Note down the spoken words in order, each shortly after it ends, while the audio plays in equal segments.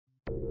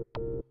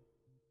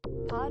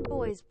Pod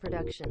Boys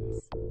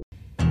Productions.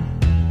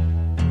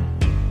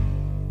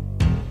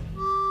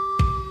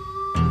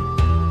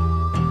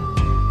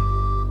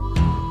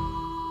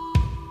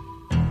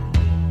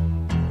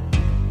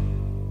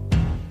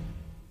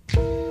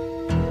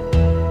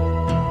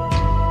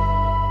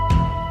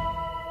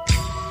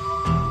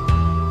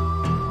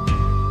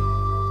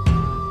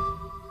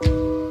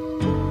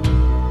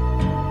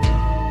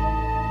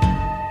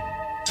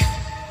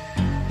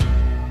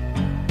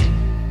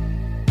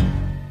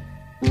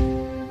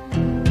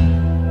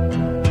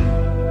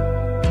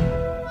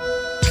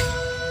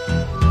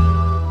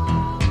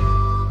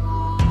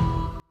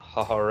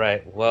 All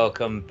right,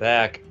 welcome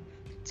back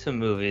to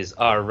Movies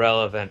Are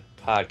Relevant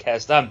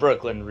podcast on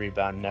Brooklyn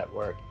Rebound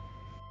Network.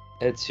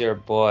 It's your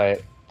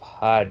boy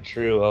Pod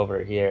Drew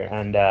over here,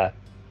 and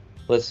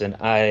listen,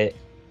 I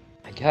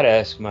gotta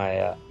ask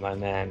my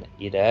man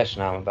Ida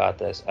Eshnam about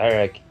this.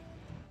 Eric,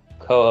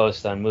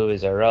 co-host on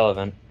Movies Are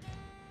Relevant.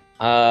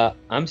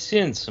 I'm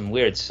seeing some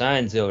weird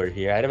signs over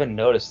here. I haven't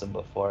noticed them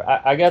before.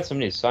 I got some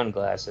new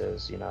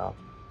sunglasses,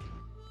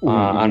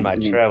 on my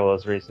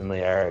travels recently,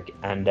 Eric,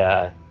 and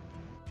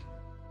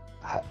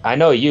I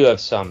know you have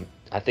some.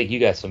 I think you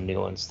got some new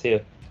ones too.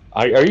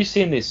 Are you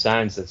seeing these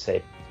signs that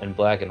say in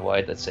black and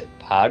white that say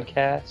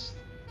podcast?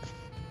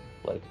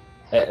 Like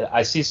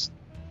I see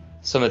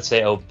some that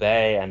say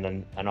obey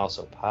and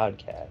also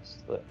podcast.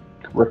 But...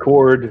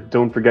 Record.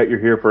 Don't forget you're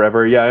here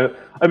forever. Yeah,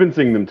 I've been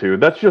seeing them too.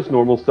 That's just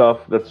normal stuff.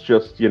 That's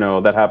just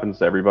that happens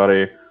to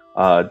everybody.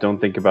 Don't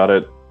think about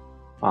it.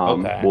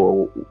 Okay.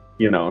 We'll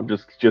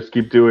just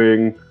keep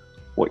doing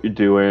what you're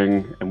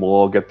doing, and we'll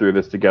all get through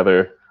this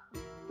together.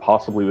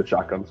 Possibly with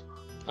shotguns.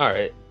 All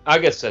right. I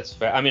guess that's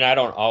fair. I mean, I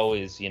don't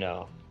always,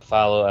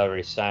 follow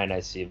every sign I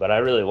see, but I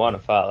really want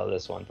to follow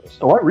this one for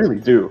some I really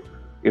do.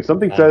 If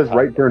something says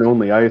right turn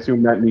only, I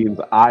assume that means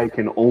I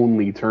can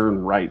only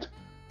turn right.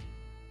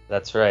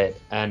 That's right.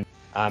 And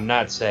I'm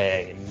not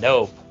saying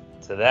nope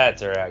to that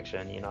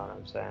direction, you know what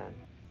I'm saying?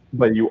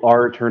 But you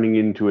are turning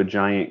into a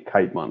giant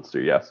kite monster,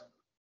 yes?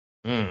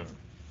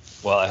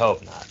 Well, I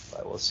hope not,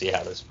 but we'll see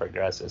how this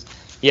progresses.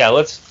 Yeah,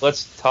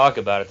 let's talk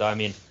about it, though. I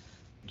mean,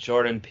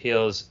 Jordan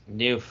Peele's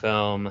new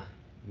film,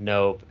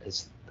 Nope,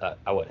 is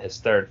his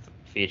third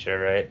feature,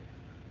 right?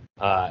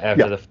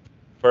 After the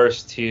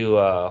first two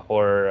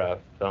horror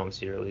films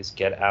he released,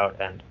 Get Out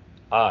and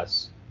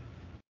Us,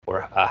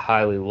 were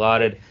highly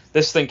lauded.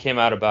 This thing came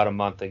out about a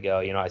month ago.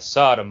 I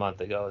saw it a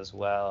month ago as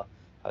well.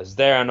 I was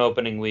there on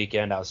opening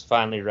weekend. I was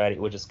finally ready,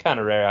 which is kind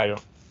of rare. I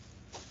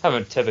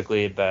haven't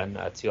typically been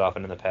too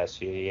often in the past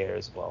few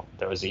years. Well,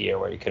 there was a year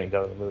where you couldn't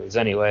go to the movies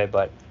anyway,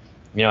 but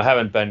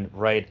haven't been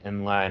right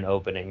in line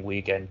opening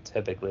weekend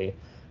typically.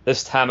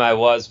 This time I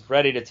was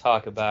ready to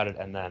talk about it,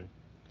 and then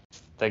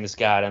things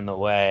got in the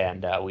way,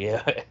 and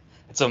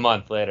it's a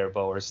month later,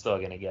 but we're still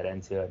going to get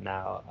into it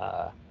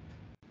now,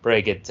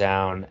 break it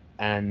down,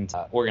 and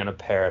we're going to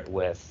pair it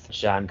with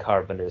John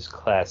Carpenter's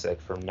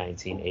classic from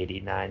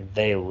 1989,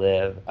 They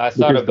Live. I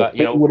thought about,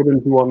 it would have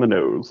been too on the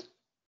nose.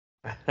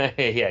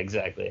 Yeah,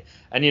 exactly.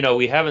 And,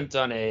 we haven't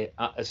done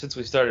since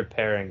we started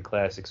pairing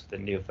classics with the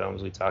new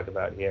films we talk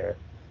about here,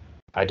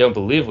 I don't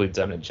believe we've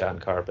done a John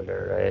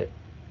Carpenter, right?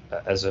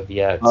 As of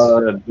yet.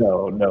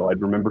 No,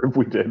 I'd remember if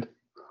we did.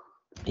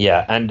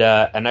 Yeah, and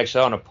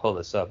actually I want to pull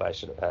this up. I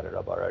should have had it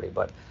up already,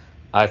 but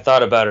I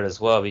thought about it as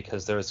well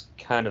because there was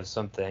kind of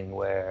something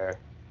where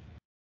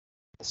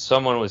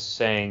someone was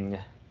saying,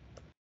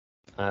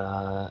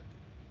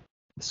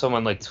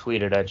 someone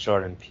tweeted at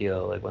Jordan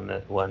Peele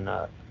when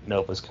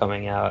Nope was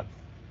coming out,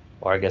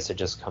 or I guess it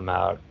just come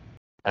out,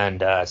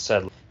 and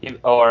said,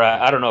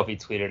 I don't know if he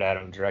tweeted at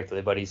him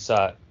directly, but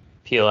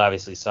Peele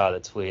obviously saw the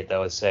tweet that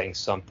was saying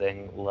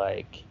something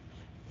like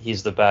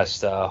he's the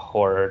best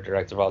horror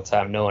director of all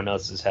time. No one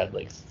else has had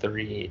like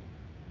 3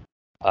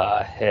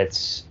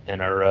 hits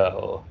in a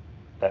row,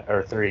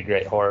 or 3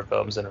 great horror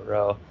films in a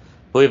row.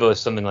 I believe it was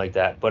something like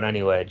that. But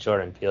anyway,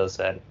 Jordan Peele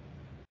said,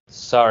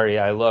 "Sorry,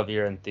 I love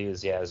your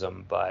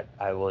enthusiasm, but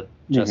I will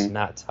just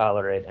not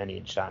tolerate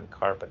any John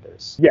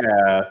Carpenters."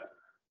 Yeah,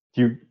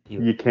 you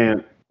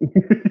can't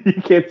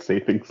you can't say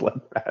things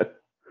like that.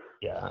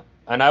 Yeah,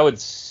 and I would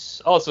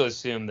also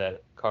assume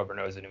that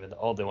Carpenter wasn't even the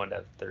only one to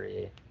have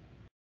 3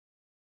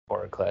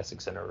 horror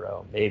classics in a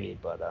row, maybe.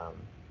 But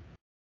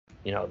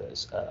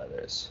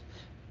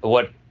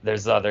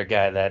there's the other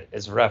guy that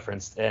is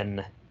referenced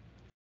in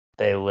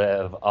They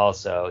Live.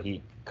 Also,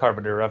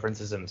 Carpenter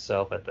references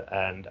himself at the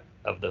end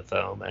of the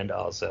film, and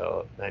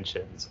also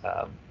mentions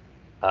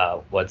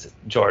what's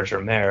George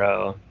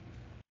Romero,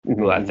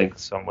 who I think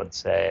some would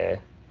say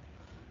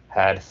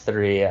had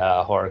 3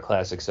 horror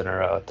classics in a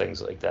row,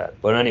 things like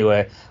that. But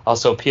anyway,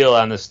 also Peele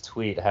on this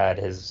tweet had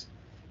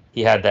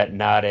that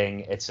nodding.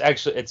 It's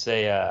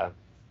a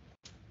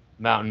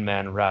Mountain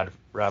Man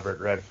Robert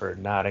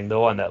Redford nodding, the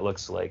one that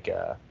looks like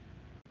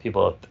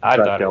people. I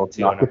thought it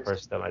too when the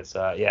first time I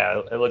saw it.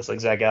 Yeah, it looks like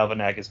Zach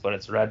Galifianakis, but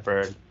it's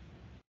Redford.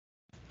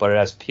 But it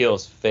has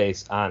Peele's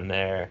face on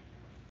there,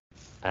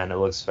 and it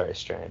looks very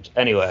strange.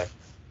 Anyway,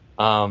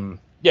 so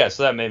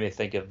that made me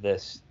think of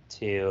this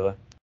too.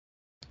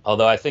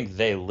 Although I think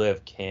They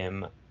Live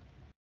came.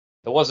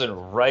 It wasn't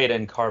right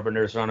in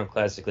Carpenter's run of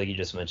classic. Like you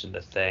just mentioned,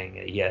 The Thing.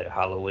 He had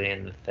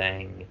Halloween, The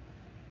Thing,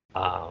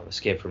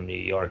 Escape from New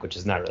York, which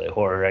is not really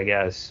horror, I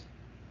guess.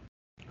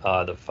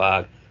 The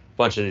Fog, a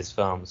bunch of these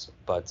films,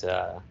 but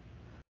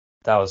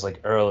that was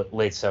like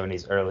late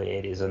 '70s, early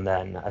 '80s, and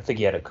then I think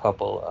he had a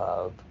couple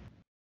of.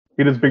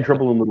 He does Big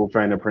Trouble in Little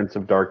China, Prince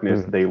of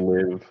Darkness, They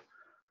Live,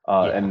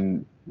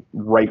 and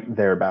right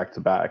there back to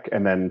back,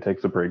 and then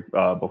takes a break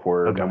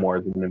before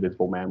Memoirs of an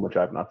Invisible Man, which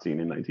I've not seen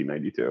in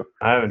 1992.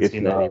 I haven't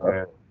seen that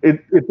either.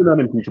 It's an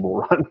unimpeachable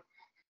run.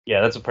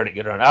 Yeah, that's a pretty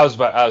good run. I was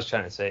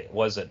trying to say,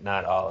 was it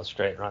not all a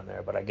straight run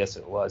there? But I guess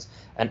it was.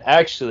 And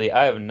actually,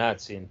 I have not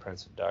seen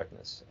Prince of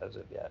Darkness as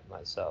of yet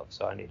myself,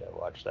 so I need to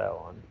watch that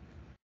one.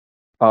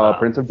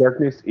 Prince of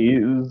Darkness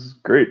is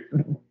great.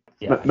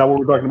 Yeah. Not what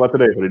we're talking about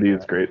today, but it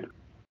is great.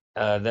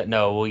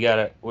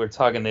 We're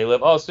talking They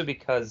Live also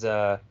because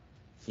the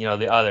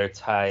other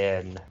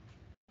tie-in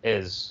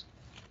is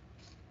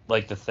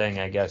like The Thing,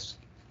 I guess,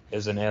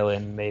 is an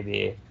alien.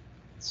 Maybe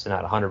it's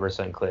not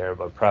 100% clear,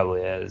 but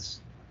probably is.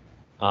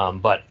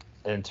 But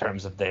in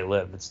terms of They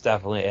Live, it's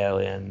definitely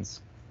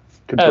aliens.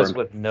 Confirmed. As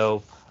with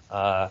Nope.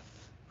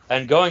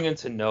 And going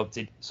into Nope,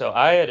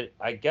 I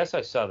guess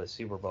I saw the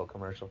Super Bowl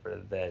commercial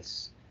for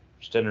this,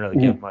 which didn't really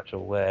give much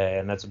away,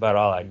 and that's about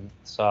all I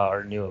saw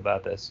or knew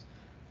about this.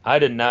 I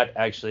did not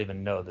actually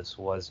even know this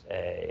was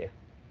a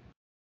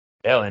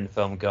alien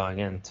film going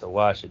in to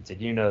watch it. Did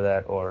you know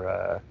that,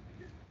 or?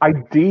 I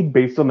did,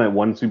 based on that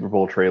one Super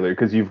Bowl trailer,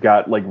 because you've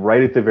got, like,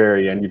 right at the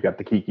very end, you've got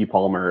the Keke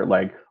Palmer,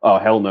 like, oh,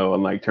 hell no,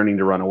 and, like, turning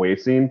to run away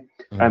scene.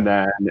 Mm-hmm. And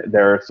then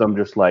there are some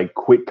just, like,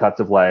 quick cuts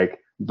of, like,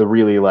 the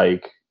really,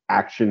 like,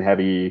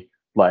 action-heavy,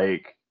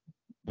 like,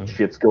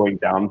 shit's going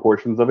down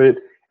portions of it.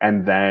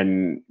 And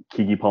then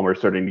Keke Palmer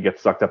starting to get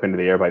sucked up into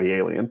the air by the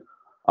alien.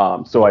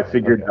 So I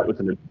figured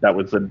that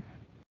was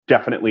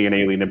definitely an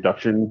alien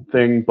abduction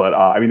thing, but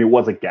I mean, it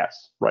was a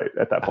guess, right,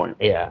 at that point.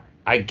 Yeah,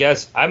 I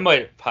guess I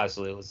might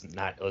possibly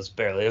was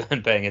barely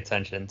even paying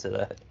attention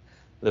to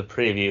the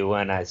preview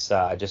when I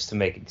saw, just to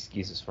make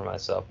excuses for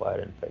myself why I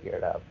didn't figure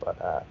it out.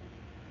 But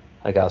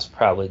like I was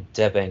probably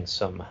dipping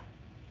some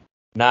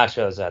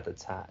nachos at the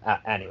time.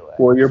 Anyway.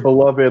 Well, your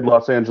beloved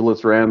Los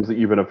Angeles Rams that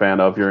you've been a fan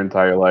of your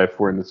entire life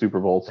were in the Super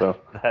Bowl, so.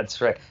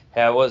 That's right.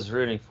 Hey, I was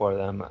rooting for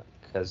them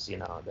because,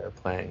 they're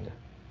playing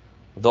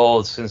the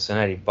old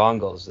Cincinnati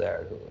Bungles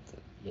there, who,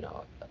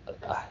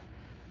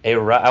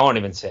 I won't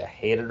even say a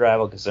hated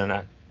rival because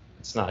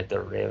it's not like the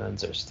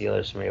Ravens or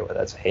Steelers for me where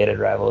that's hated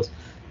rivals.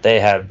 They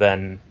have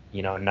been,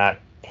 not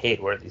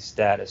hate-worthy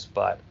status,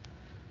 but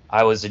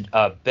I was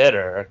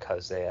bitter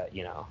because they,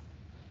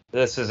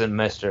 this isn't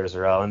Mr.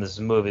 Irrelevant, this is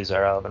Movies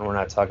Are Relevant. We're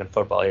not talking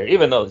football here,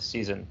 even though the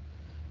season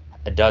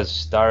does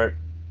start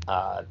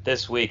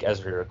this week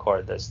as we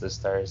record this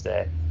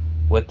Thursday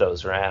with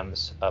those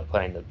Rams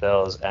playing the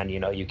Bills. And,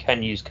 you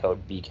can use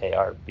code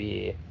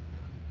BKRB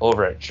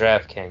over at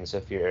DraftKings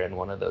if you're in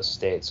one of those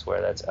states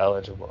where that's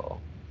eligible.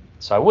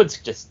 So I would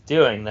suggest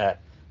doing that.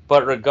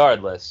 But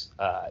regardless,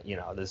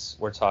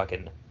 we're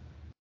talking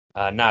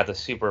not the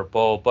Super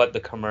Bowl, but the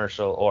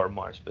commercial, or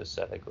more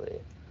specifically,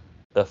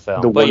 the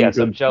film. But yes,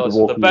 I'm jealous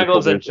of the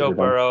Bengals and Joe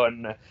Burrow,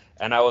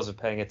 and I wasn't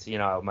paying it.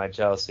 My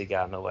jealousy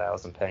got in the way. I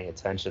wasn't paying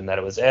attention that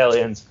it was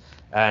aliens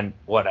and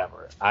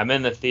whatever. I'm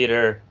in the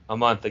theater a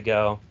month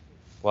ago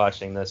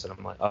watching this, and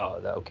I'm like,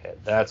 oh, okay,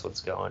 that's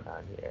what's going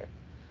on here.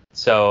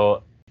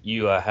 So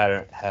you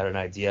had an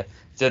idea.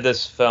 Did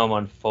this film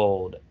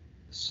unfold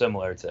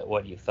similar to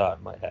what you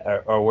thought might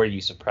have, or were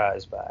you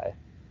surprised by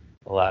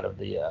a lot of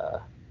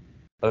the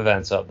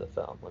events of the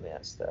film? Let me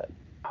ask that.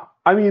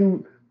 I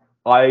mean,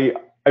 I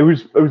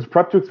was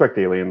prepped to expect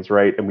aliens,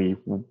 right? And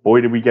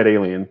boy, did we get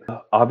alien.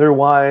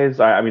 Otherwise,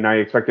 I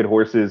expected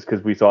horses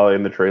because we saw it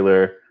in the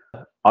trailer.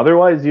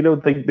 Otherwise, they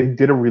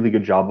did a really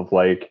good job of,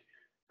 like,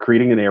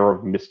 creating an air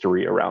of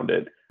mystery around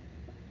it.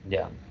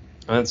 Yeah.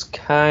 And it's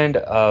kind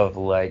of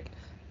like,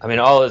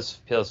 all his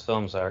Peele's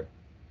films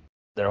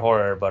they're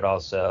horror, but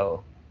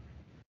also,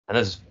 and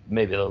this is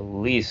maybe the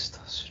least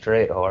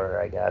straight horror,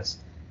 I guess,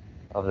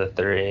 of the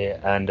three,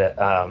 and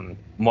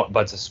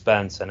but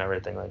suspense and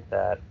everything like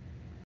that.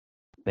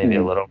 Maybe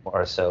a little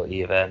more so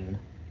even.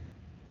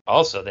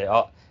 Also,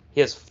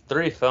 he has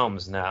 3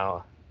 films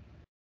now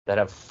that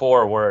have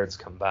 4 words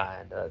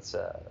combined. That's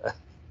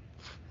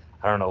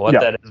I don't know what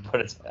that is,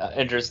 but it's an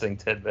interesting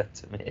tidbit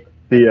to me.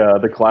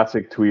 The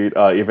classic tweet,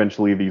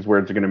 eventually these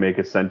words are going to make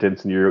a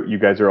sentence and you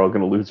guys are all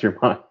going to lose your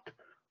mind.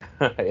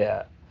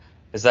 Yeah.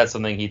 Is that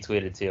something he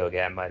tweeted to you?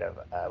 Again, might have.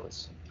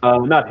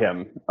 Not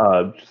him.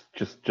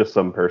 Just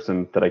some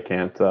person that I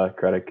can't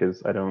credit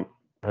because I don't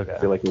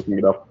feel like looking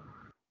it up.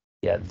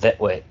 Yeah,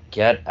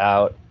 Get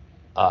Out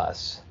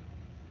Us.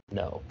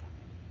 No.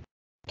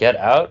 Get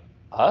Out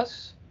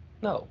Us?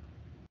 No.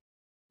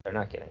 They're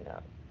not getting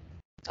out.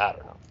 I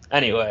don't know.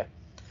 Anyway,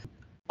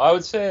 I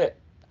would say...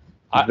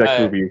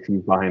 That movie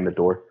is behind the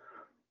door.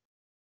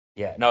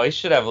 Yeah, no, he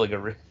should have like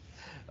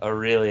a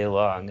really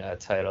long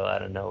title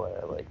out of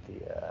nowhere, like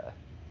the...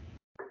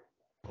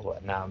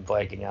 Now I'm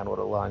blanking on what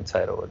a long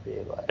title would be,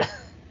 but...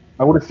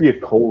 I want to see a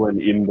colon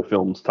in the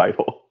film's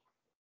title.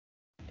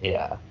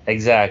 Yeah,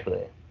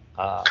 exactly.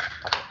 A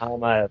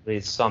comma, at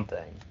least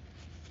something.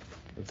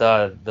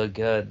 The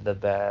good, the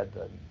bad,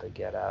 the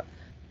Get Out.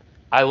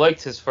 I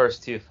liked his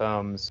first two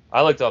films.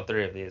 I liked all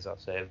three of these, I'll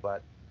say,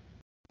 but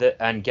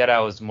and Get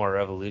Out was more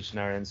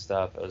revolutionary and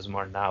stuff. It was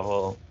more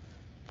novel,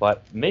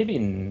 but maybe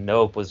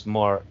Nope was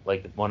more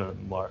like one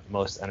of the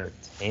most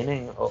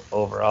entertaining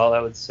overall, I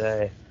would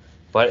say.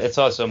 But it's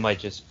also might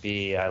just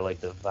be I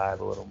like the vibe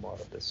a little more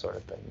of this sort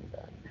of thing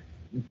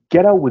than.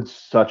 Get Out was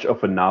such a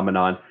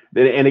phenomenon,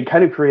 and it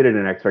kind of created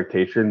an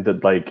expectation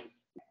that like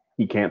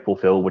he can't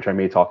fulfill, which I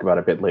may talk about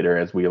a bit later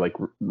as we like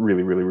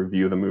really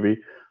review the movie.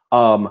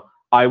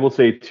 I will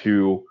say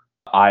too,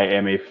 I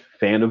am a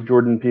fan of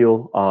Jordan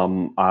Peele.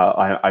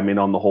 I'm in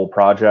on the whole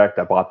project.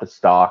 I bought the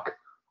stock.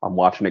 I'm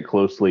watching it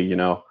closely. You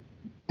know,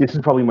 this is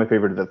probably my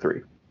favorite of the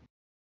three.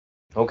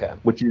 Okay.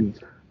 Which is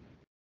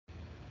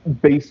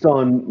based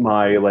on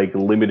my like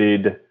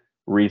limited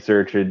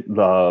research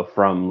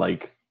from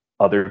like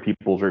other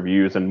people's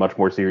reviews and much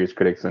more serious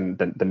critics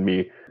than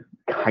me.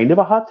 Kind of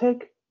a hot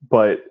take,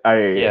 but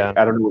I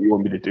don't know what you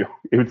want me to do.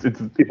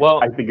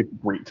 Well, I think it's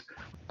great.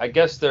 I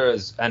guess there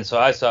is, and so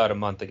I saw it a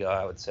month ago.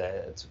 I would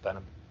say it's been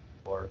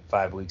 4 or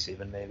 5 weeks,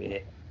 even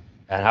maybe,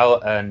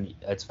 and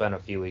it's been a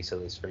few weeks at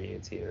least for you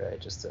too, right?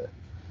 Just to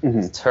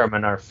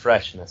determine our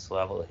freshness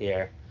level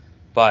here.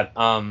 But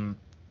I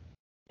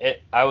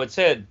would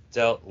say it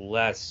dealt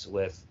less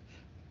with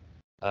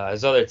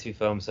his other two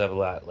films have a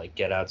lot, like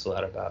Get Out's a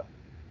lot about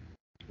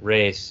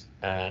race,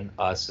 and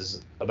Us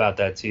is about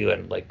that too,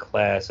 and like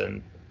class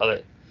and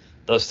other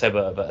those type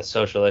of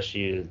social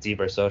issues,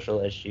 deeper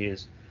social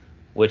issues,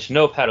 which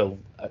Nope had a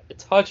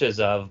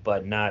touches of,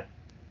 but not,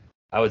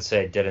 I would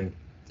say, didn't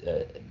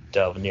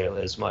delve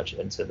nearly as much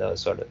into those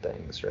sort of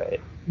things,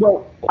 right?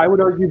 Well, I would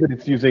argue that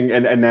it's using,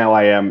 and now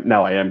I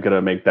am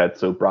gonna make that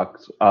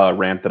soapbox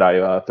rant that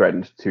I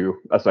threatened to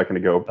a second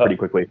ago pretty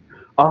quickly.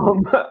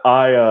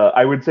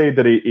 I would say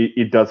that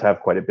it does have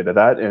quite a bit of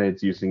that, and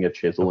it's using a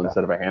chisel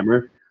instead of a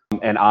hammer.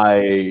 And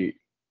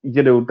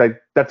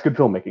that's good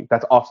filmmaking.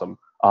 That's awesome.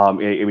 I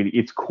mean,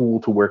 it's cool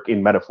to work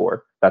in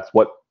metaphor. That's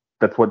what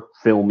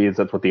film is.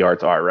 That's what the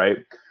arts are, right?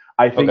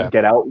 I think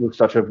Get Out was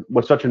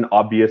such an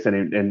obvious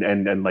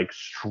and like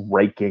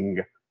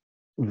striking,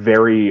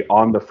 very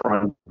on the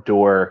front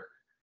door,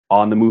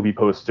 on the movie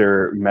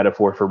poster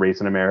metaphor for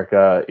race in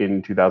America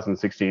in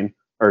 2016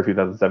 or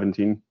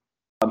 2017.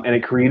 And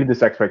it created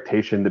this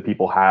expectation that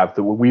people have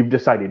that we've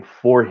decided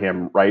for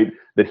him, right?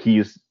 That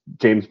he's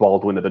James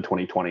Baldwin of the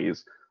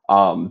 2020s.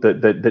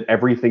 That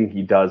everything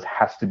he does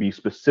has to be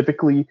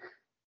specifically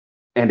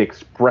and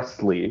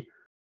expressly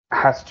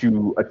has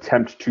to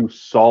attempt to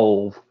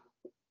solve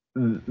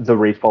the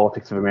race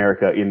politics of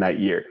America in that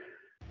year.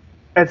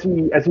 As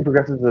he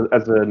progresses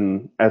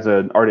as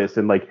an artist,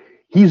 and like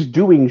he's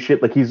doing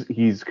shit, like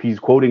he's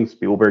quoting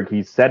Spielberg,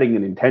 he's setting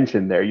an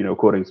intention there, you know,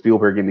 quoting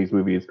Spielberg in these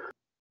movies,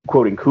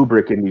 quoting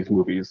Kubrick in these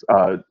movies,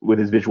 with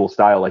his visual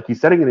style. Like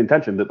he's setting an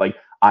intention that like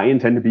I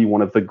intend to be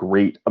one of the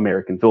great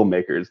American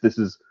filmmakers. This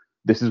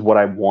is what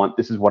I want.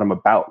 This is what I'm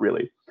about,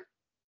 really.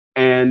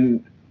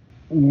 And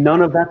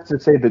none of that's to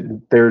say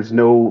that there's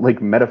no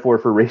like metaphor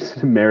for race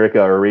in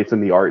America or race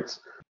in the arts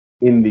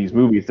in these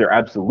movies. They're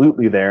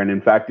absolutely there. And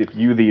in fact, if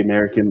you, the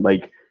American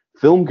like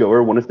film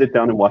goer, want to sit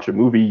down and watch a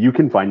movie, you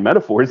can find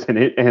metaphors in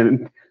it.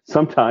 And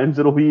sometimes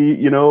it'll be,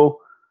 you know,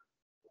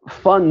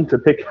 fun to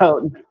pick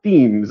out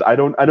themes. I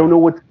don't know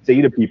what to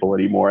say to people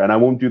anymore. And I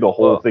won't do the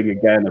whole thing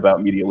again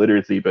about media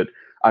literacy, but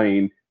I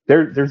mean,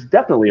 there's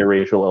definitely a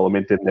racial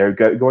element in there.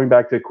 Going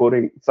back to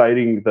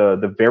citing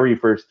the very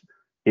first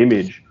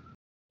image,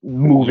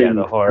 moving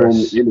the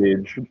horse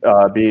image,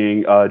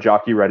 being a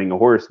jockey riding a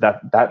horse.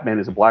 That man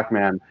is a black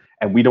man,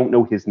 and we don't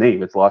know his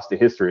name. It's lost to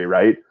history,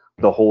 right?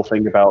 The whole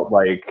thing about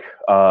like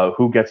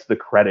who gets the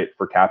credit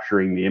for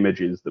capturing the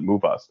images that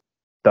move us.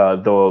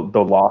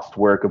 The lost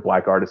work of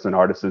black artists and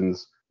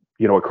artisans,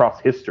 you know, across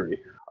history.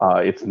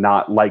 It's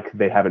not like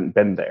they haven't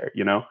been there,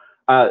 you know,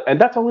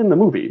 and that's all in the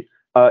movie,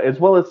 as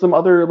well as some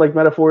other like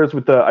metaphors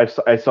with the.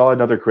 I saw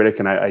another critic,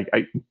 and I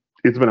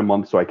it's been a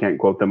month, so I can't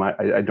quote them.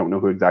 I don't know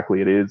who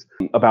exactly it is,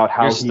 about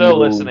how you're still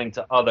listening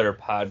to other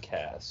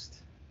podcasts.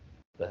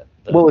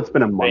 Well, it's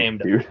been a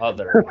month, dude.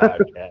 Other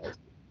podcasts.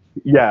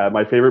 Yeah,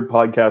 my favorite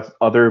podcast,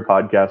 other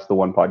podcast, the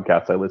one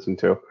podcast I listen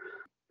to.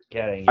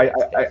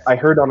 I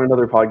heard on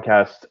another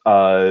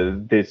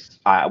podcast this,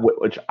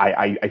 which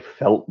I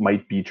felt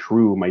might be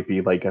true, might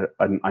be like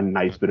a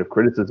nice bit of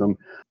criticism,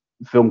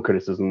 film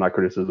criticism, not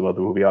criticism of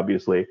the movie,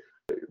 obviously.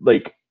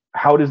 Like,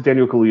 how does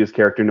Daniel Kaluuya's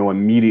character know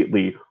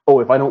immediately, oh,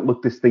 if I don't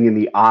look this thing in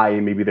the eye,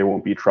 maybe there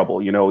won't be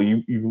trouble? You know,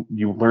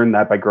 you learn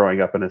that by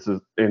growing up in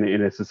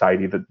a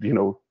society that, you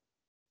know,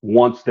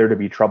 wants there to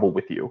be trouble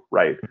with you,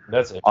 right?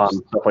 That's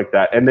interesting. Stuff like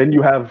that. And then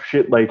you have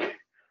shit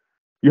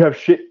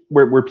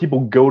where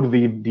people go to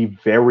the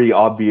very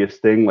obvious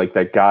thing, like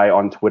that guy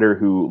on Twitter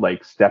who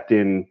like stepped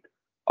in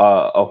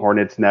a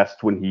hornet's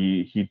nest when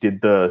he did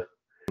the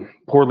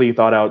poorly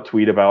thought out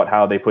tweet about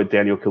how they put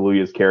Daniel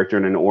Kaluuya's character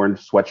in an orange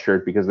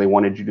sweatshirt because they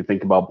wanted you to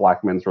think about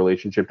black men's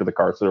relationship to the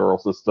carceral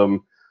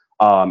system,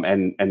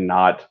 and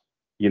not,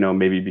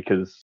 maybe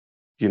because,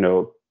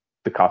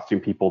 the costume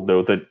people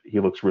know that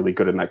he looks really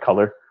good in that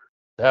color.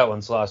 That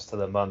one's lost to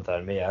the month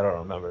on me. I don't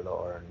remember the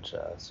orange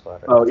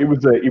sweater. Oh, it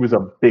was a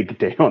big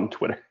day on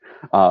Twitter,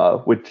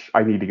 which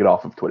I need to get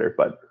off of Twitter.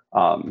 But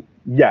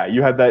yeah,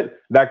 you had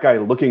that guy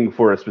looking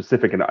for a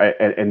specific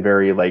and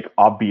very like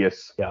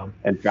obvious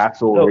and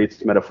facile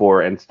race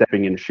metaphor and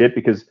stepping in shit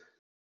because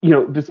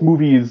this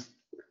movie's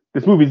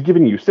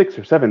giving you 6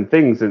 or 7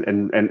 things,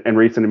 and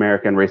race in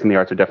America and race in the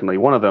arts are definitely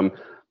one of them.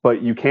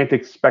 But you can't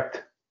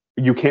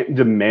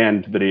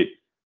demand that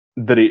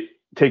it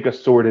take a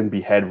sword and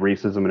behead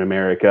racism in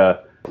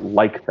America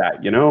like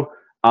that,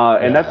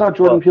 and that's not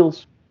Jordan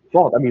Peele's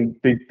fault. I mean,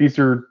 this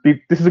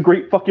is a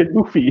great fucking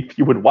movie if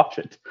you would watch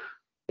it.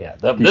 Yeah,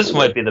 this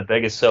might be the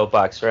biggest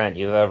soapbox rant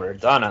you've ever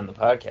done on the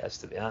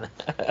podcast, to be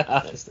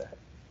honest.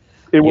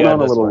 It went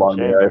on a little long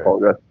there. I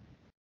apologize.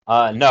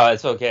 No,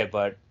 it's okay,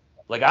 but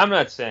like I'm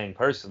not saying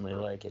personally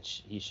like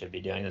he should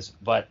be doing this,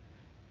 but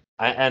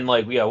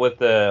with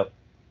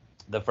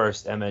the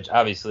first image,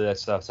 obviously that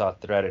stuff's all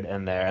threaded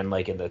in there, and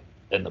like in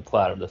the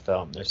plot of the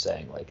film, they're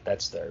saying like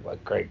that's their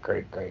like great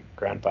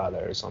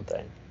grandfather or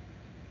something.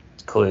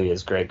 It's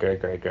Kaluuya's great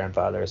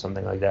grandfather or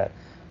something like that.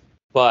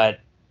 But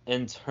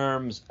in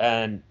terms,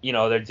 and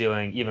they're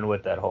doing, even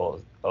with that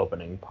whole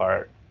opening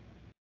part,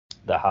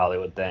 the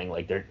Hollywood thing,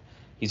 like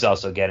he's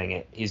also getting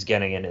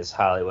in his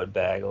Hollywood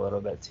bag a little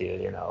bit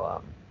too,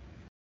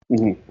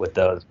 with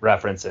those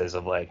references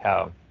of like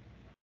how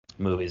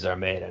movies are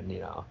made, and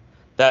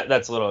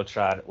that's a little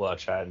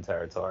well-trodden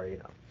territory,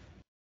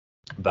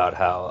 about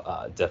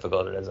how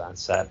difficult it is on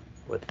set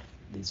with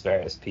these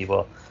various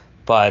people.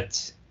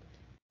 But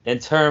in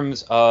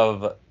terms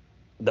of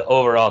the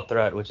overall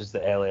threat, which is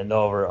the alien,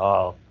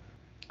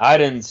 I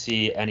didn't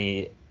see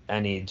any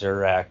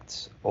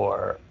direct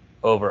or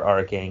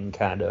overarching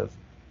kind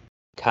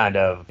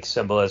of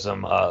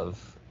symbolism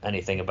of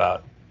anything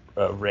about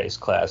race,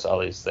 class, all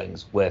these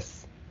things,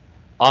 with,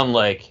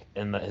 unlike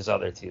in his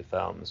other 2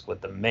 films,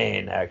 with the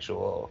main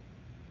actual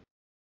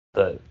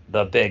the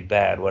big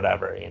bad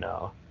whatever,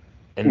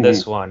 in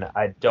this one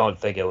I don't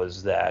think it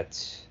was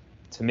that.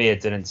 To me, it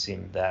didn't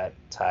seem that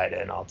tied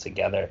in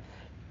altogether.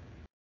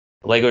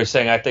 Like we were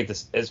saying, I think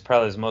this is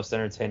probably his most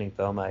entertaining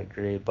film. I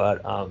agree,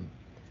 but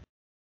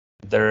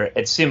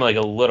it seemed like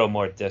a little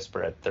more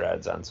disparate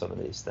threads on some of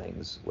these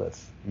things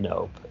with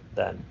Nope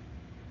than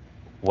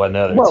one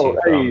other 2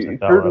 films.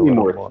 Certainly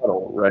more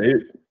subtle,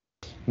 right?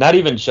 Not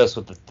even just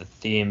with the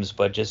themes,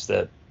 but just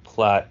the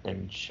plot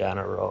in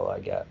general.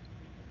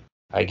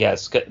 I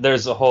guess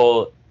there's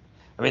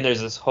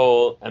this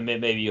whole, and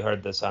maybe you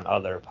heard this on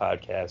other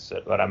podcasts,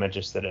 but I'm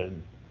interested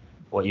in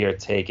what your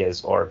take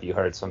is, or if you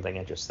heard something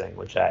interesting,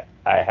 which I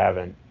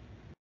haven't.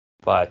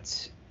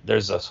 But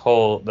there's the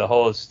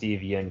whole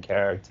Steve Yeun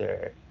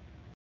character,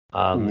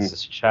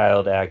 this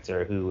child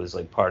actor who was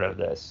like part of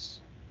this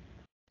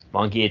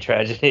monkey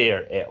tragedy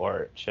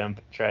or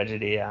chimp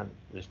tragedy on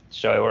the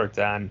show I worked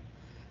on.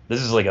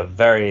 This is like a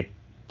very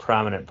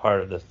prominent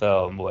part of the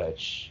film,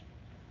 which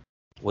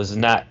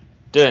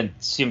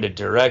didn't seem to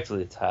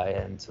directly tie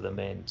into the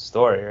main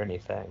story or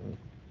anything.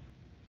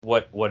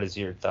 What is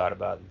your thought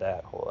about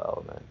that whole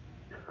element?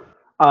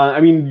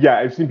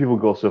 I've seen people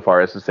go so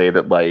far as to say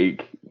that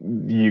like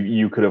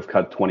you could have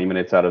cut 20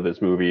 minutes out of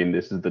this movie, and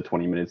this is the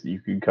 20 minutes that you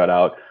could cut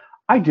out.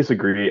 I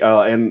disagree,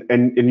 and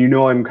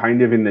I'm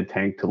kind of in the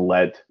tank to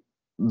let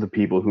the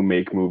people who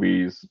make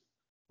movies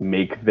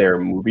make their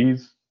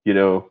movies.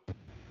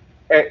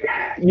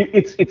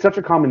 It's such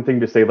a common thing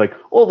to say, like,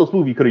 oh, this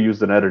movie could have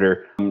used an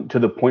editor, to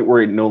the point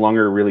where it no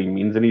longer really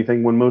means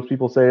anything when most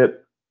people say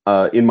it,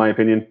 in my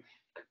opinion.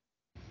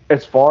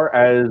 As far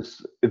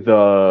as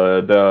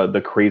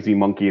the crazy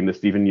monkey and the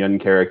Steven Yeun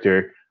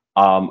character,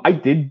 I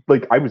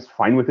was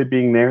fine with it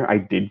being there. I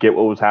did get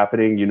what was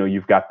happening.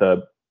 You've got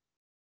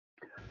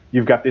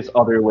this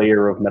other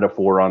layer of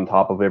metaphor on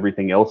top of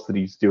everything else that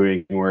he's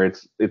doing, where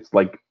it's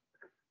like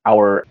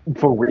our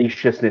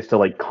voraciousness to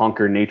like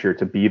conquer nature,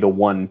 to be the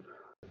one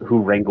who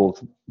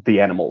wrangles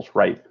the animals,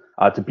 right?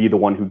 To be the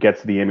one who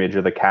gets the image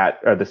of the cat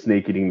or the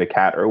snake eating the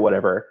cat or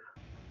whatever.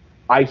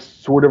 I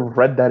sort of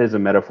read that as a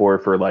metaphor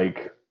for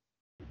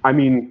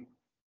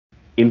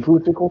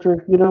influencer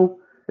culture,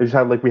 It's just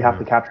how we have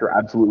to capture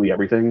absolutely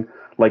everything.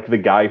 Like the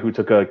guy who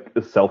took a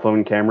cell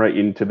phone camera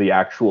into the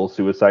actual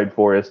suicide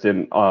forest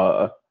and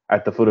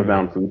at the foot of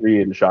Mount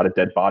Fuji and shot a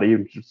dead body,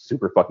 which is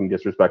super fucking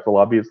disrespectful,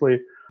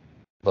 obviously.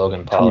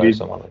 Logan Paul or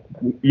someone like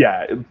that.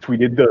 Yeah,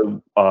 tweeted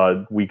the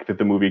week that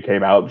the movie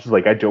came out, just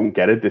like, I don't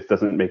get it. This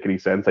doesn't make any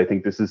sense. I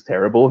think this is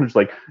terrible. And it's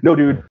like, no,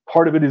 dude,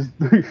 part of it is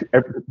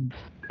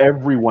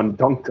everyone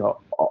dunked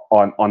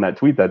on that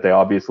tweet that day,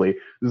 obviously.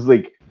 This is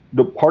like,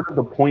 the part of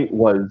the point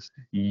was,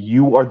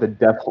 you are the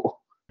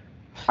devil.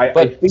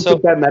 I think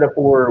that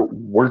metaphor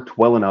worked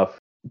well enough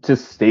to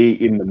stay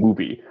in the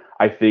movie.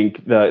 I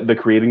think the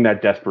creating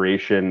that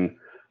desperation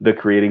the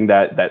creating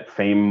that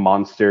fame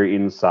monster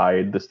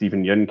inside the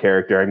Stephen Yeun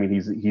character. I mean,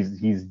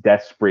 he's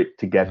desperate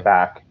to get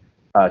back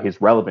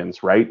his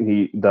relevance, right?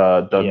 And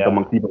the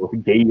monkey both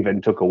gave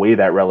and took away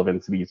that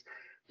relevance. And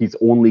he's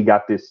only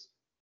got this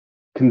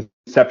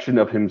conception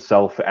of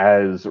himself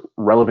as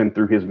relevant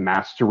through his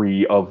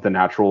mastery of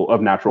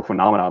natural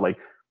phenomena, like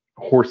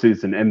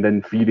horses, and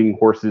then feeding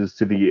horses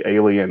to the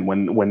alien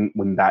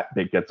when that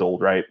bit gets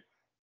old, right?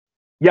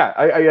 Yeah,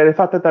 I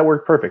thought that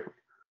worked perfectly.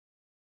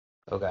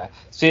 Okay.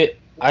 See,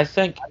 I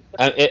think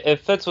it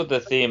fits with the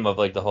theme of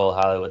like the whole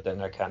Hollywood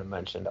thing I kind of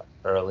mentioned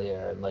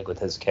earlier, and like with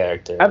his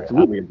character.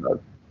 Absolutely, it does.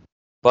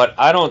 But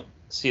I don't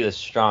see the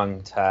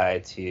strong tie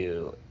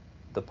to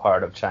the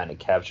part of trying to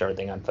capture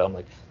everything on film.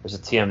 Like, there's a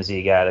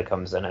TMZ guy that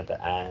comes in at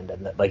the end,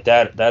 and like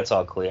that's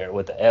all clear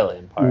with the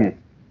alien part. Mm-hmm.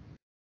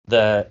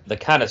 The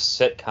kind of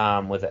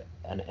sitcom with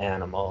an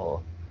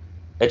animal,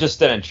 it just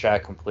didn't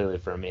track completely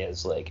for me.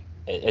 As like,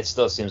 it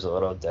still seems a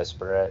little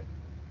desperate.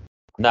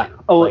 Yeah,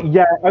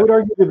 I would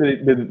argue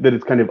that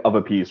it's kind of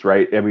a piece,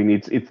 right? I mean,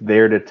 it's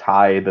there to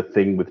tie the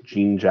thing with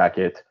Jean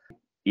Jacket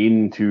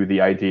into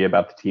the idea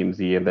about the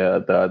TMZ and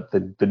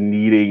the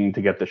needing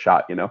to get the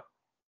shot, you know?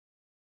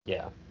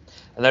 Yeah,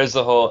 and there's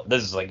the whole.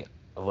 This is like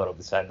a little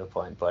beside the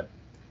point, but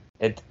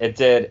it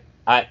did.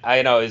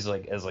 I know it's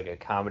like as like a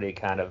comedy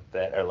kind of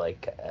bit,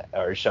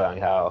 or showing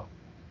how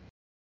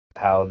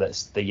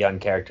the young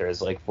character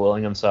is like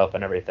fooling himself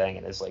and everything,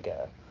 and is like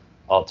a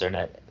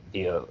alternate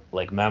view,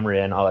 like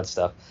memory and all that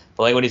stuff.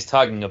 But like when he's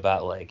talking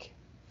about like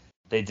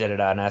they did it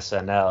on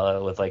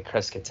SNL with like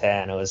Chris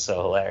Kattan, it was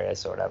so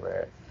hilarious or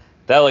whatever.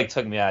 That like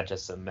took me out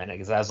just a minute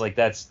because I was like,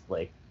 that's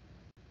like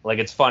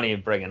it's funny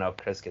bringing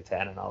up Chris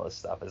Kattan and all this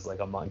stuff as like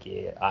a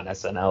monkey on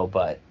SNL,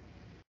 but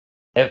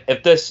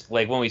if this,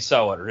 like when we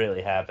saw what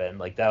really happened,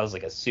 like that was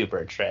like a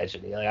super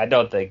tragedy. Like I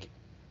don't think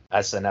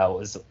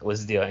SNL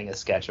was doing a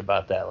sketch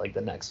about that like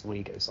the next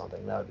week or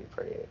something. That would be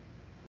pretty.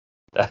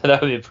 That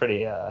would be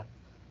pretty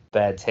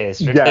bad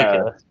taste.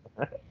 Ridiculous.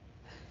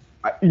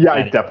 Yeah,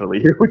 I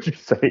definitely hear what you're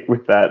saying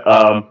with that.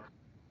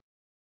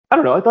 I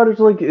don't know. I thought it was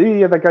like,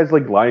 yeah, that guy's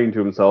like lying to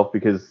himself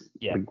because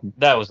like,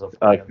 that was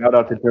shout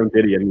out to Joan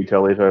Didion. We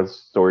tell each other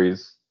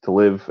stories to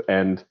live,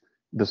 and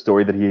the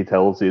story that he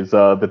tells is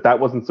that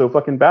wasn't so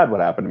fucking bad. What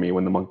happened to me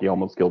when the monkey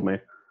almost killed me?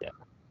 Yeah,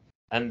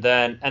 and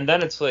then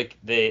it's like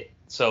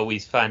so we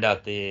find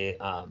out his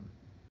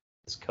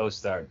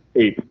co-star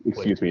ape.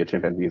 Excuse me, a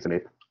chimpanzee is an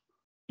ape.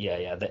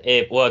 Yeah, the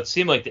ape. Well, it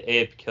seemed like the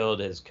ape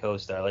killed his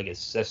co-star, like his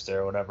sister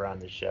or whatever on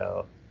the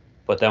show.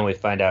 But then we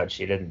find out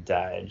she didn't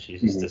die and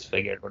she's just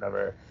disfigured,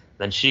 whatever.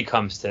 Then she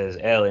comes to his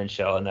alien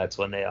show, and that's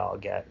when they all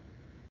get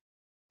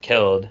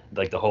killed.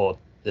 Like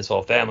this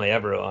whole family,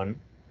 everyone.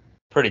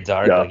 Pretty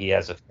dark. Yeah. Like he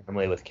has a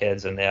family with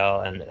kids, and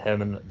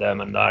him and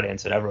them and the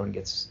audience, and everyone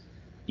gets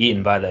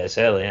eaten by this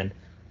alien.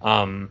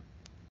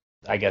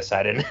 I guess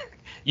I didn't.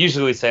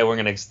 Usually we say we're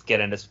gonna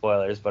get into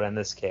spoilers, but in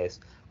this case,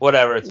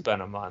 whatever. It's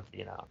been a month,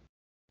 you know.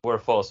 We're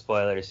full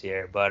spoilers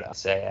here, but I'll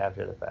say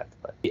after the fact.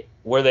 But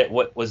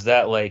what was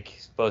that like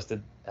supposed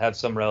to have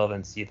some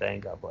relevance, do you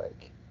think, of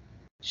like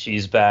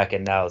she's back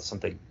and now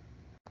something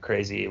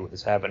crazy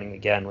is happening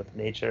again with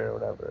nature or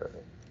whatever?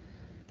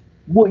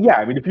 Well, yeah,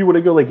 I mean, if you want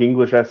to go like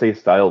English essay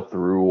style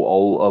through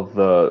all of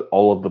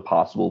the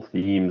possible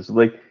themes,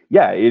 like,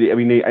 yeah,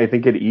 I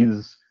think it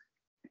is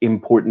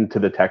important to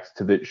the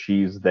text that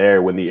she's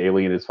there when the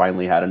alien has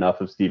finally had enough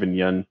of Stephen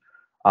Yeun.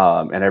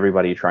 And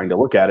everybody trying to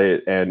look at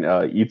it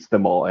and eats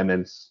them all and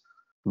then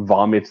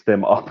vomits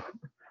them up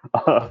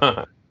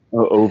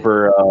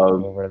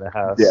over the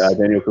house. Yeah,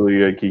 Daniel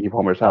Kaluuya and Keke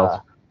Palmer's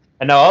house.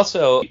 And now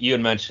also you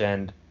had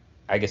mentioned,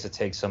 I guess it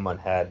takes someone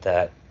had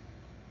that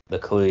the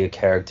Kaluuya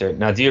character.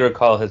 Now, do you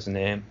recall his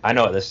name? I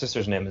know the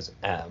sister's name is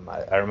M.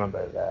 I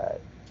remember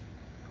that.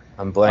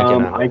 I'm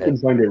blanking on I can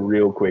find it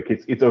real quick.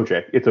 It's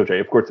OJ. It's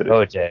OJ. Of course it is.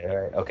 OJ,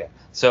 right? Okay.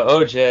 So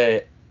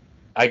OJ.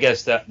 I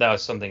guess that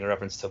was something in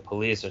reference to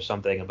police or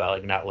something about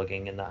like not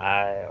looking in the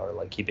eye or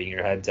like keeping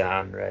your head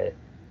down, right?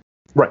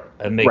 Right.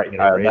 Right.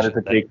 That is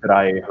a take that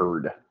I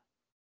heard.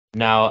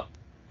 Now,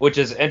 which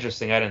is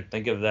interesting. I didn't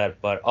think of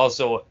that, but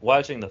also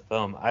watching the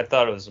film, I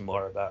thought it was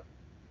more about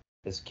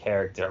his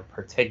character,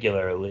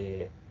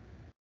 particularly,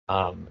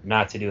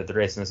 not to do with the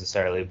race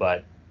necessarily,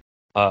 but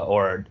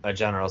or a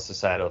general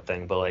societal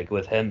thing, but like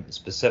with him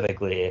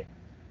specifically,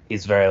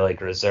 he's very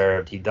like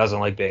reserved. He doesn't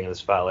like being in the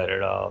spotlight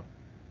at all.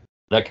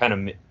 That kind of,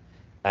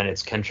 and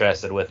it's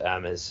contrasted with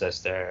his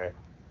sister,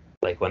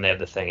 like when they have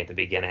the thing at the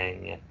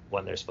beginning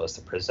when they're supposed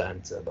to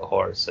present the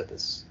horse at the.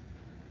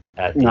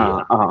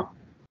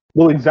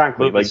 Well,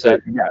 exactly. Like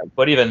that, yeah.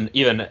 But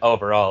even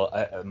overall,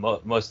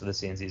 most of the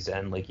scenes he's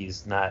in, like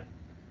he's not.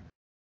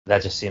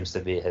 That just seems to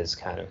be his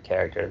kind of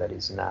character, that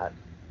he's not.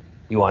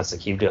 He wants to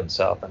keep to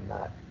himself and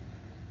not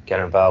get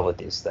involved with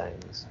these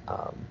things.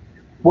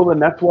 Well,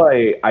 and that's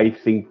why I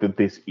think that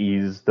this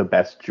is the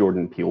best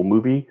Jordan Peele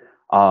movie.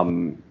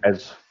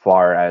 As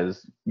far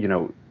as, you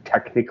know,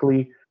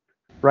 technically,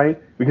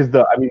 right? Because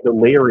the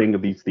layering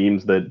of these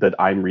themes that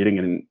I'm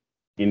reading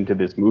into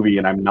this movie,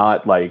 and I'm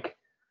not like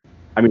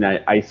I mean,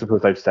 I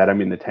suppose I've said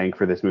I'm in the tank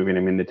for this movie and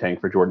I'm in the tank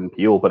for Jordan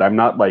Peele, but I'm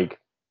not like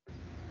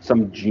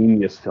some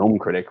genius film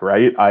critic,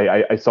 right?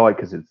 I saw it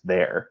because it's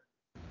there.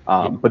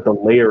 But the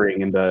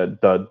layering and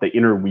the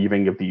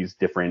interweaving of these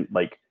different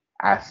like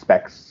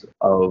aspects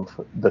of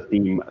the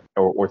theme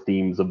or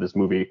themes of this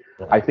movie,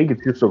 I think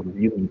it's just a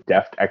really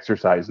deft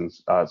exercise in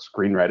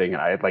screenwriting.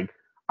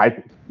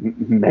 And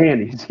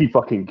man, is he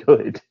fucking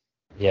good.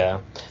 Yeah,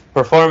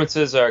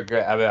 performances are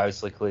great. I mean,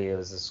 obviously, Clea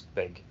was his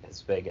big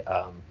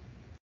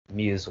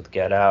muse with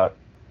Get Out,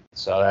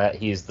 so that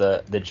he's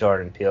the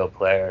Jordan Peele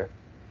player.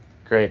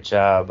 Great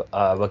job.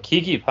 But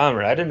Keke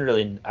Palmer,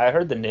 I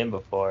heard the name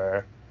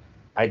before.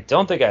 I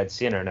don't think I'd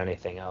seen her in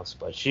anything else,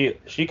 but she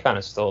kind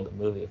of stole the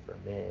movie for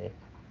me.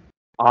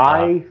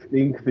 I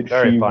think that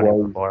Very she funny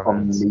was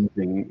performance.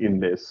 amazing in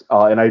this,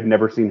 and I'd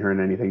never seen her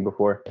in anything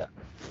before. Yeah.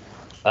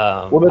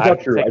 Well, that's not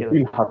true. I've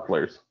seen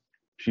Hustlers.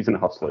 She's in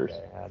Hustlers.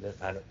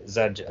 Okay, is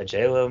that a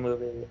J-Lo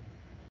movie?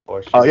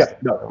 Or Yeah,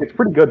 no, it's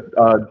pretty good.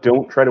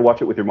 Don't try to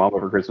watch it with your mom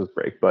over Christmas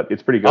break, but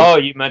it's pretty good. Oh,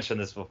 you mentioned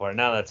this before.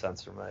 Now that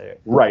sounds familiar.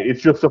 Right,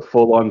 it's just a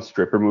full-on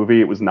stripper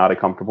movie. It was not a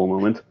comfortable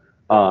moment,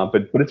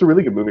 but it's a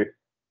really good movie.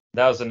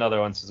 That was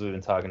another one since we've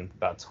been talking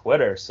about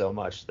Twitter so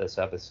much this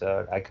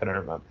episode. I couldn't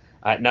remember.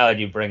 Now that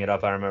you bring it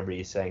up, I remember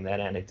you saying that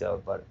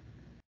anecdote, but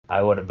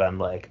I would have been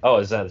like, "Oh,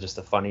 is that just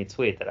a funny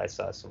tweet that I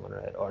saw someone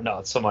write?" Or no,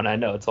 it's someone I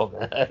know told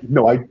me that.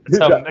 No, I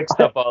mixed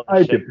up all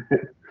the shit.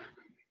 did.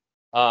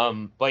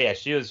 But yeah,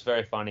 she was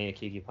very funny,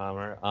 Keke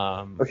Palmer.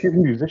 Oh, she's a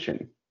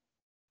musician.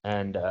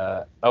 And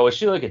was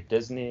she like a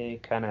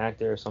Disney kind of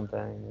actor or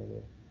something?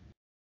 Maybe.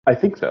 I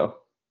think so.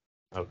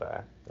 Okay,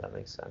 that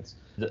makes sense.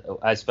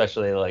 I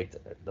especially liked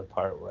the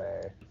part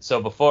where,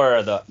 so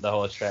before the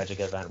whole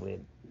tragic event we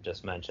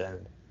just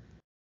mentioned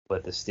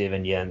with the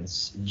Steven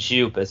Yeun's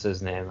Jupe is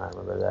his name. I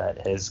remember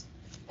that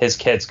his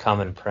kids come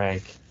and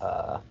prank.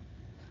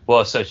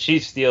 So she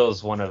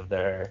steals one of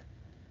their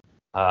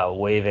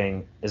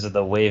waving. Is it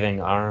the waving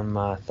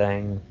arm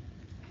thing?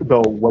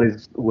 What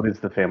is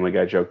the Family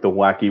Guy joke? The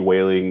wacky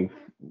waving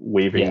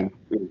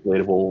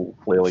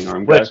inflatable flailing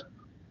arm guy.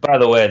 By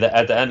the way,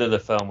 at the end of the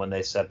film, when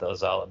they set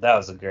those all up, that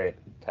was a great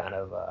kind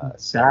of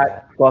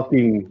that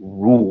fucking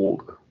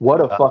ruled.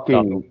 What a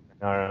fucking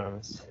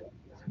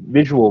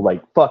visual,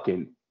 like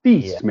fucking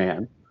beast,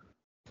 man.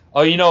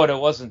 Oh, you know what? It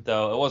wasn't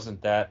though. It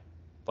wasn't that,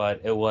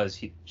 but it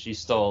was. She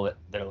stole it.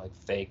 They're like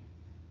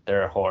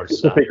their horse.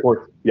 It's a fake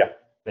horse. Yeah.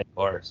 Fake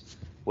horse,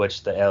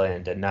 which the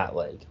alien did not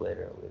like.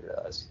 Later we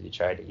realized he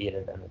tried to eat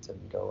it and it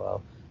didn't go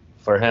well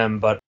for him.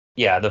 But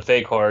yeah, the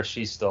fake horse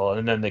she stole,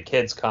 and then the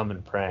kids come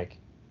and prank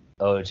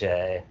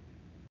OJ.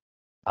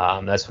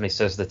 That's when he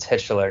says the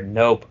titular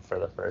 "nope" for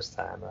the first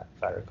time,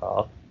 if I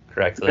recall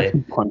correctly.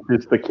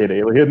 Punches the kid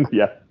alien.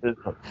 Yeah.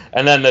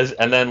 And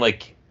then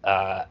like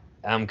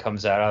M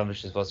comes out of him.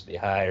 She's supposed to be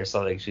high or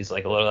something. She's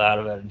like a little out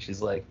of it, and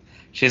she's like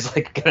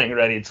getting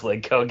ready to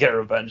like go get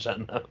revenge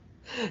on them.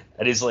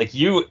 And he's like,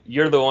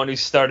 you're the one who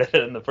started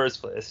it in the first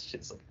place.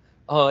 She's like,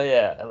 oh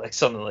yeah, and like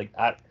something like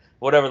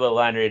whatever the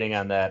line reading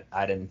on that.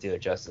 I didn't do it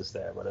justice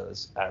there, but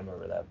I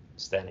remember that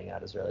standing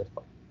out as really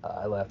fun.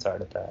 I laughed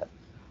hard at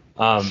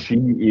that. She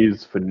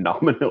is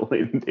phenomenal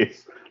in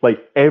this.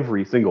 Like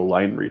every single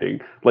line reading.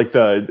 Like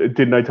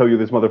didn't I tell you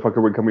this motherfucker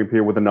would come up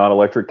here with a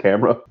non-electric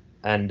camera?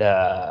 And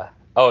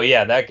oh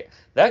yeah,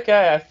 that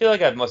guy. I feel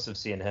like I must have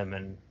seen him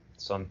in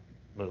some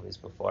movies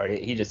before.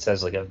 He just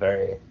has like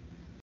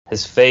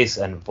his face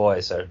and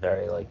voice are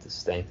very like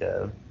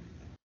distinctive.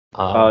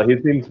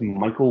 His name's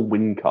Michael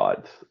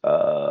Wincott.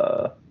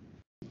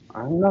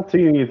 I'm not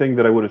seeing anything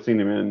that I would have seen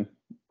him in,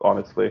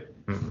 honestly.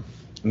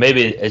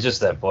 Maybe it's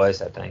just that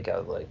voice. I think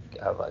I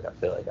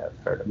feel like I've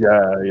heard of.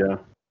 Yeah.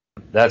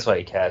 That's why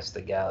he cast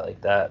a guy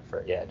like that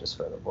just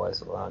for the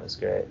voice alone is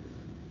great.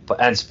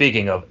 And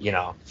speaking of,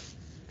 we'll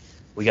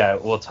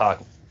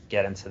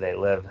get into They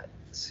Live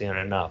soon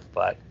enough,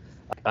 but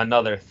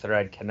another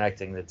thread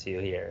connecting the two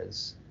here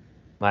is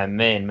my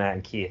main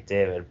man Keith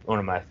David, one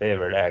of my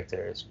favorite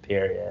actors,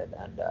 period,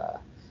 and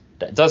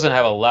it doesn't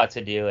have a lot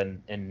to do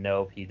in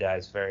Nope. He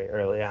dies very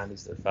early on.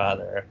 He's their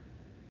father,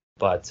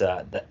 but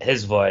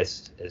his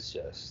voice is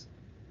just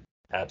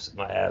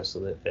my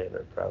absolute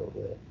favorite,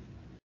 probably.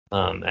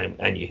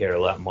 And you hear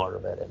a lot more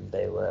of it in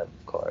They Live,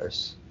 of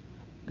course.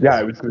 Yeah,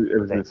 I was going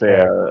to say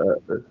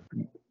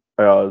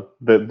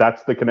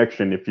that's the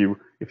connection. If you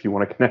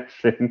want a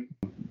connection,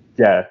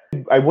 yeah,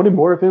 I wanted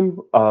more of him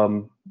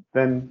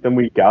than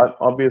we got.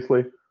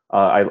 Obviously,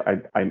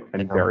 I'm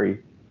very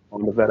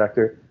fond of that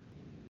actor.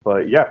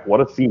 But yeah,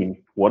 what a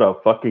scene! What a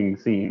fucking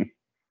scene!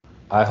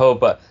 I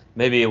hope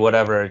maybe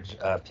whatever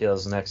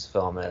Peele's next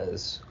film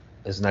is,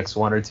 his next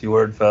 1 or 2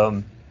 word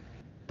film,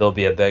 there'll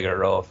be a bigger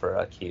role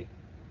for Keith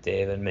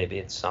David. Maybe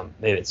it's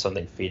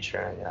something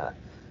featuring.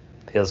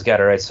 Peele's got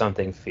to write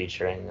something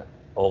featuring an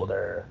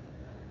older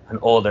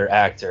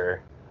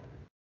actor,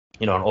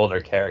 an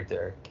older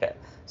character,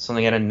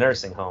 something in a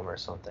nursing home or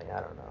something. I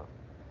don't know.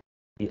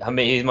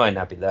 He might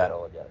not be that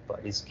old yet,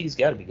 but he's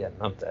got to be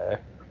getting up there.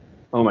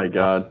 Oh my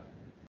god.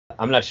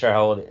 I'm not sure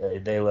how old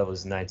They Live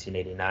was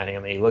 1989. I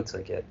mean, he looks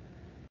like it.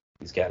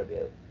 He's got to be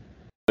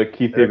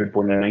Keith David,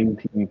 born in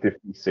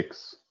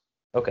 1956.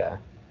 Okay.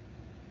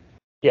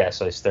 Yeah,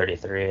 so he's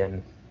 33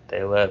 and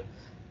they live.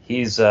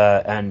 He's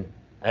and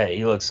hey,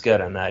 he looks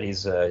good on that.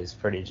 He's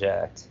pretty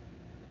jacked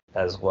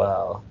as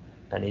well,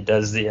 and he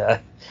does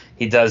the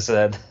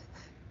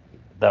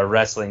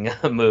wrestling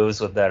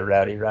moves with that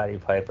Roddy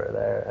Piper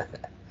there,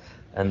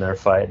 and their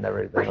fight and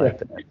everything like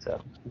that. So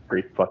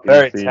Great fucking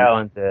very scene.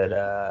 talented.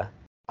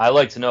 I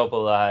liked Nope a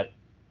lot.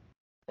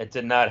 It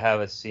did not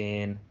have a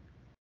scene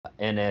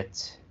in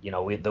it. You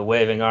know, the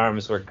waving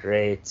arms were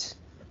great.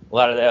 A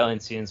lot of the alien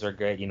scenes were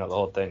great. You know, the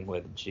whole thing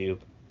with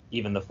Jupe,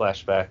 even the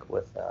flashback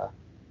with the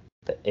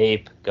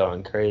ape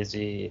going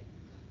crazy.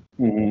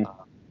 Mm-hmm.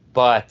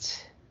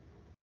 But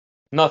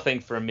nothing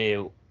for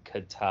me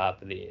could top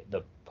the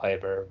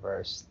Piper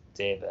versus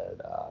David.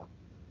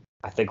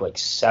 I think like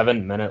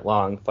 7-minute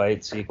long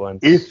fight sequence.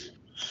 It's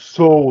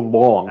so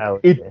long.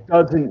 It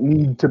doesn't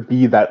need to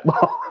be that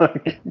long.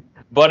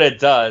 But it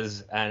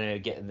does,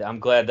 and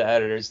I'm glad the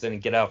editors didn't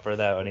get out for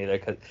that one either,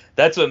 because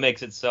that's what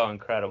makes it so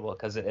incredible,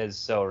 because it is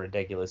so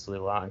ridiculously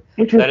long.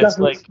 It's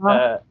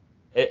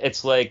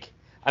like,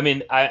 I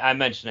mean, I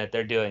mentioned it.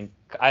 They're doing,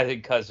 I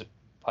think, because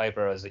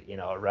Piper was, you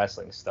know, a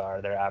wrestling star,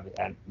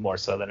 and more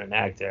so than an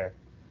actor,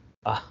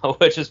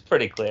 which is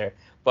pretty clear.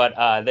 But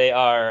they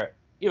are,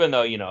 even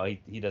though, you know,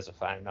 he does a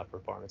fine enough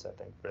performance, I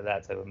think, for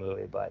that type of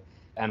movie,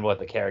 and what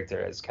the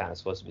character is kind of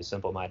supposed to be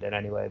simple-minded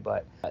anyway,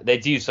 but they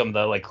do some of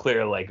the like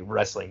clear like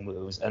wrestling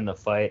moves in the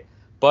fight.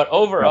 But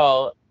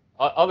overall,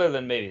 other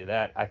than maybe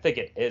that, I think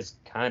it is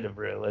kind of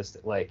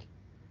realistic. Like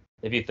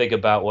if you think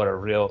about what a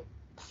real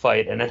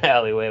fight in an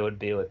alleyway would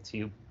be with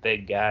two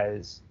big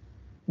guys,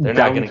 they're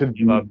not going to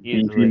give up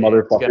easily.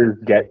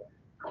 Motherfuckers get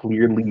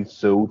clearly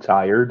so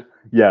tired.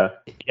 Yeah.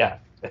 Yeah.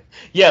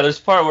 There's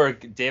a part where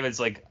David's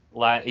like,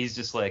 he's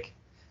just like,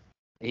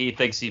 he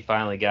thinks he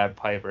finally got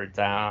Piper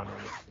down.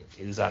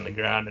 He's on the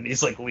ground and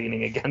he's like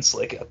leaning against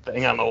like a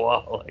thing on the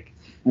wall. Like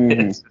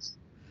it's just,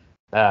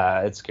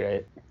 it's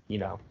great. You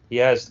know, he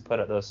has to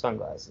put those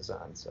sunglasses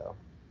on. So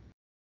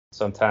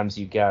sometimes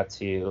you got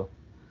to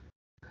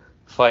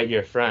fight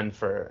your friend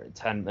for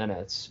 10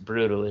 minutes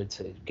brutally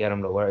to get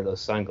him to wear those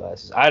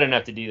sunglasses. I didn't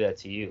have to do that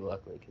to you,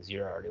 luckily, because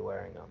you're already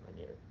wearing them and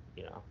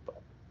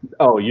but.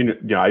 Oh, you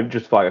know, I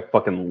just I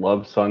fucking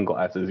love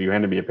sunglasses. You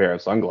handed me a pair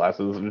of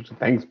sunglasses.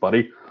 Thanks,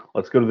 buddy.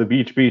 Let's go to the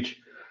beach.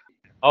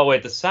 Oh,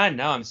 wait, the sign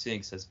now I'm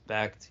seeing says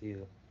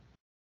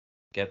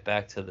get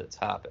back to the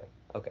topic.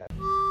 Okay.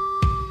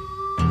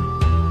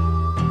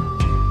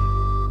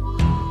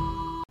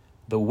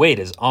 The wait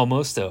is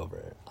almost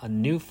over. A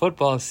new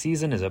football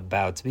season is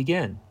about to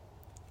begin.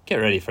 Get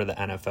ready for the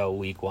NFL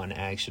Week 1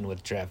 action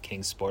with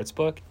DraftKings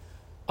Sportsbook,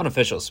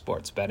 unofficial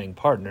sports betting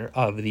partner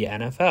of the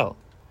NFL.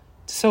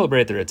 To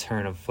celebrate the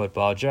return of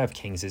football,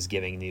 DraftKings is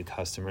giving new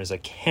customers a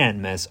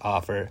can't-miss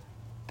offer.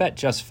 Bet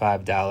just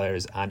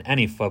 $5 on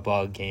any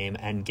football game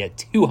and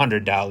get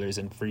 $200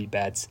 in free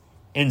bets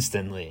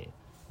instantly.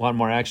 Want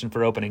more action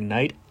for opening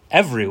night?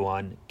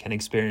 Everyone can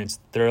experience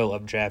the thrill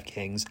of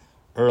DraftKings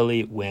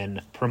early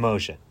win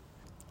promotion.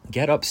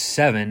 Get up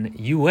 7,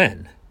 you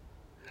win.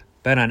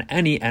 Bet on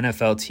any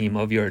NFL team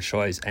of your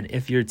choice, and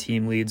if your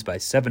team leads by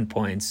 7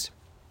 points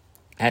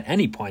at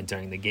any point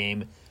during the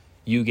game,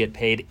 you get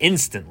paid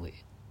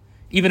instantly,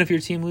 even if your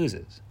team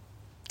loses.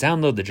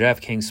 Download the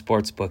DraftKings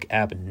Sportsbook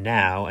app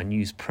now and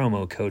use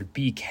promo code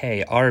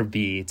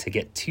BKRB to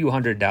get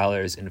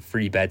 $200 in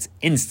free bets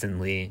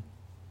instantly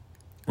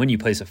when you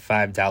place a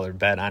 $5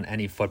 bet on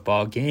any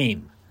football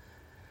game.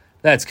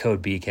 That's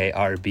code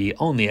BKRB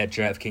only at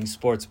DraftKings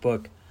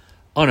Sportsbook,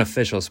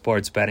 unofficial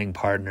sports betting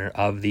partner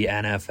of the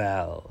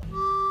NFL.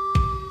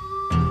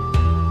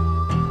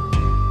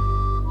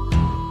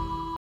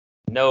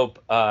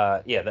 Nope.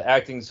 The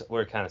actings,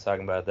 we're kind of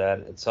talking about that.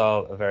 It's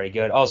all very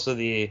good. Also,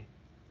 the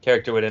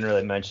character we didn't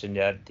really mention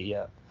yet,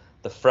 the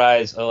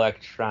Fry's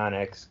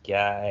Electronics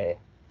guy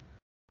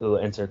who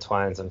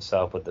intertwines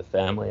himself with the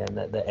family and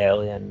the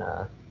alien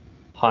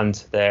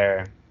hunt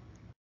there.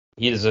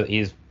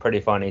 He's pretty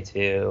funny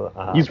too.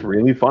 He's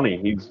really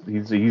funny.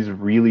 He's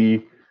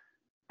really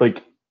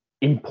like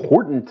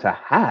important to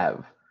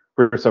have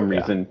for some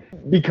reason,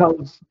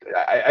 because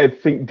I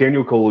think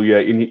Daniel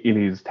Kaluuya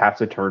in his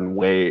taciturn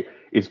way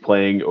is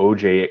playing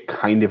OJ at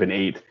kind of an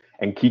 8,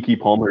 and Keke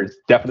Palmer is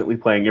definitely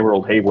playing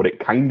Emerald Haywood at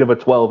kind of a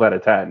 12 out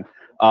of 10.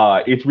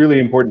 It's really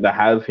important to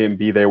have him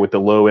be there with the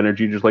low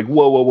energy, just like,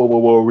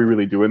 whoa, are we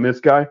really doing this,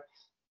 guy?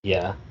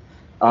 Yeah.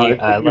 He's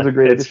a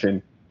great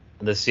addition.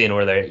 The scene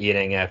where they're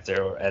eating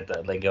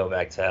they go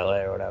back to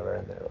LA or whatever,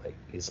 and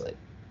he's like,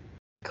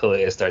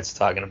 Kaluuya starts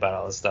talking about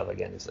all this stuff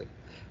again. He's like,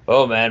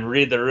 oh man,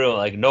 read the room.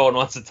 Like, no one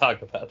wants to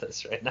talk about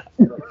this right now.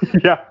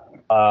 Yeah.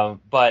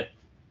 But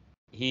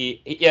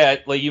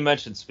like you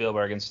mentioned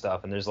Spielberg and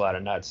stuff, and there's a lot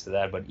of nuts to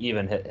that, but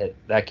even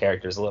that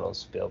character's a little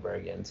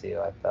Spielbergian too,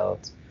 I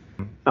felt.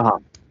 Uh-huh.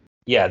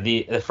 Yeah,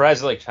 the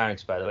Fry's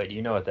Electronics, by the way, do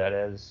you know what that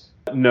is?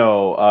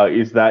 No,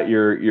 is that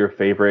your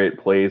favorite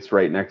place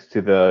right next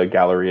to the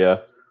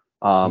Galleria?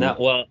 No,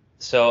 well,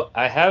 so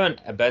I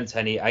haven't been to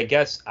any. I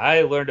guess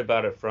I learned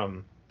about it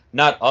from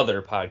not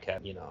other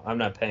podcast. I'm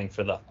not paying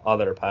for the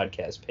other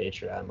podcast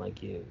Patreon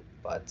like you,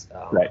 but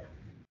Right.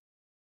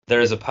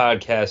 there's a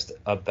podcast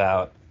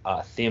about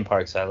theme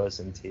parks I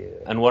listen to,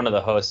 and one of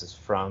the hosts is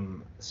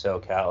from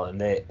SoCal, and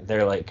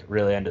they're like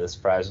really into this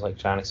Fry's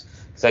Electronics,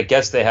 because I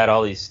guess they had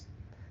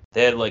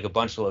like a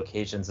bunch of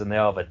locations, and they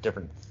all have a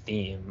different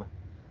theme.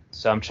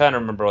 So I'm trying to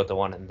remember what the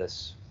one in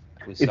this.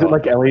 Is it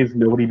like LA's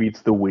Nobody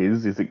Beats the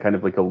Wiz? Is it kind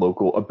of like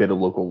a bit of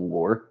local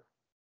lore?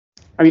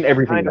 I mean,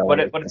 everything in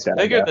LA but it's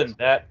bigger than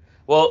that.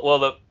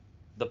 Well,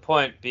 the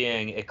point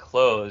being, it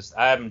closed.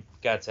 I haven't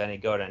got to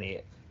go to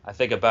any. I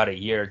think about a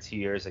year or 2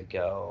 years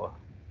ago,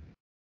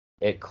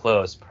 it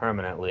closed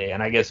permanently,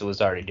 and I guess it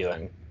was already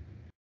doing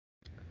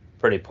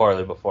pretty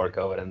poorly before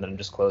COVID, and then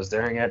just closed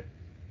during it.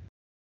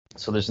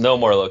 So there's no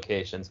more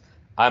locations.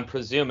 I'm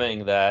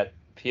presuming that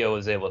Pio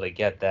was able to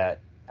get that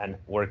and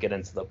work it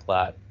into the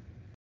plot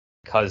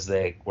because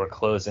they were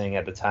closing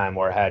at the time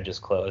where it had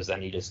just closed,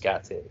 and he just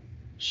got to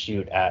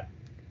shoot at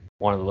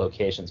one of the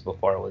locations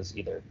before it was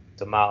either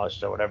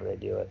demolished or whatever they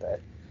do with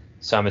it.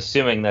 So I'm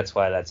assuming that's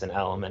why that's an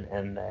element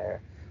in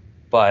there.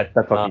 But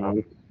That's fucking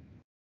neat.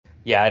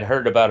 Yeah, I'd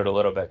heard about it a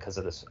little bit because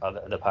of this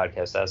the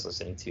podcast I was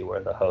listening to, where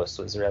the host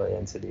was really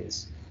into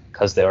these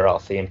because they were all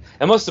themed.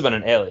 It must have been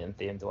an alien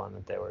themed one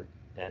that they were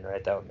in,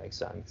 right? That would make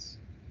sense.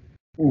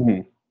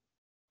 Mm-hmm.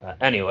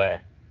 Anyway,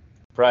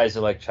 Fry's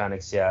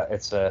Electronics, yeah,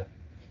 it's a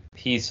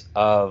piece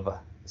of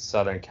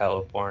Southern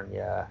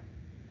California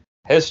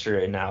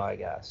history now, I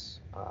guess.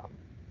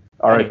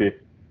 R.I.P.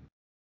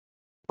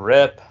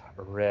 Rip.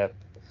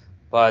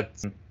 But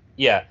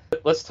yeah,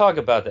 let's talk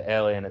about the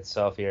alien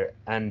itself here.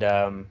 And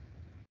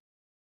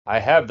I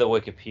have the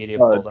Wikipedia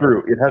pulled Drew,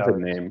 up. it has a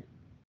name.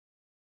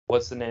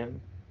 What's the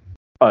name?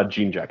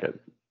 Jean Jacket.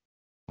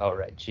 Oh,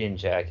 right, Jean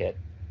Jacket.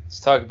 Let's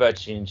talk about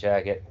Jean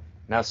Jacket.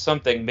 Now,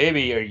 something,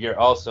 maybe you're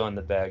also in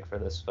the bag for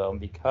this film,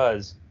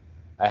 because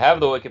I have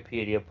the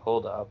Wikipedia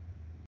pulled up.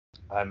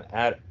 I'm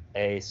at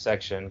a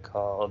section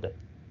called...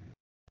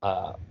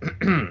 I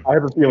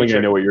have a feeling I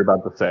know what you're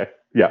about to say.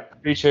 Yeah.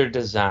 Creature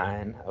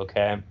design,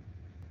 okay?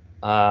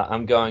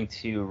 I'm going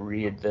to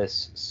read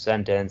this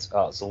sentence.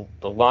 Oh, it's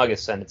the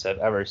longest sentence I've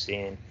ever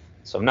seen,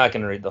 so I'm not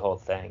going to read the whole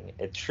thing.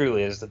 It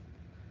truly is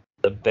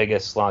the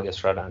biggest,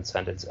 longest run-on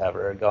sentence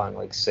ever, going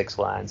like 6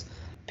 lines.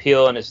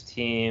 Peele and his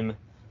team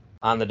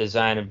on the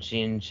design of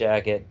Jean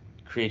Jacket,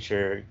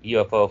 creature,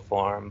 UFO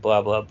form,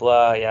 blah, blah,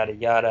 blah, yada,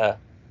 yada.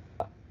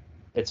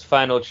 Its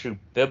final true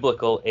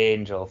biblical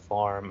angel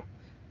form,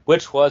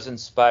 which was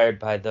inspired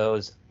by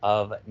those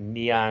of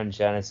Neon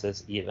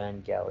Genesis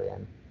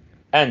Evangelion.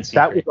 And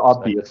that was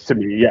obvious to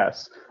me,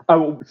 yes.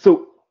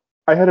 So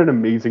I had an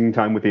amazing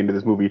time with the end of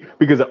this movie,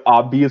 because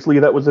obviously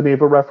that was a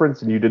naval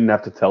reference, and you didn't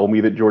have to tell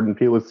me that Jordan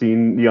Peele has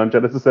seen Neon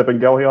Genesis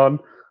Evangelion,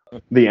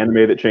 the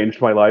anime that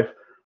changed my life.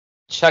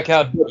 Check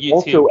out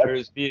YouTube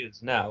Drew's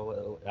views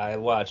now. I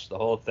watched the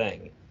whole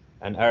thing,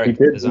 and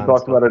Erica is on. We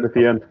talked about it at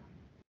the end.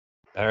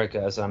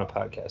 Erica is on a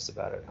podcast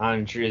about it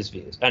on Drew's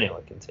views.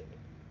 Anyway, continue.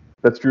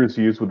 That's Drew's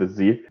views with a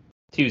Z.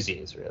 2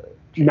 Z's, really.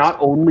 Not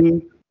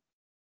only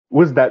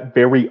was that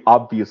very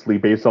obviously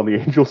based on the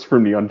angels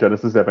from Neon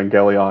Genesis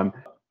Evangelion,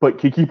 but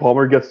Keke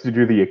Palmer gets to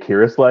do the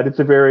Akira slide at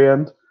the very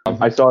end.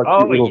 I saw a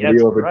cute little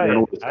video of a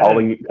journalist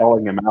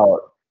calling him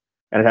out,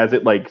 and it has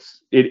it like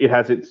it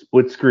has it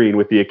split screen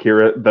with the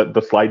Akira,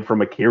 the slide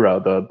from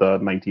Akira, the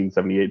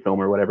 1978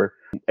 film or whatever,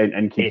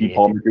 and Keke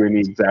Palmer doing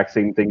the exact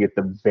same thing at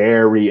the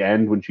very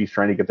end when she's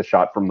trying to get the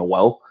shot from the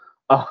well.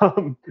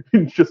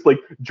 It's just like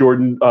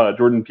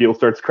Jordan Peele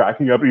starts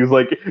cracking up, and he's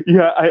like,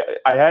 "Yeah,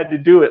 I had to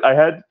do it. I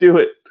had to do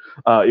it."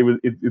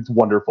 It's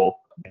wonderful.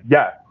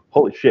 Yeah,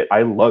 holy shit,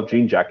 I love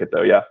Jean Jacket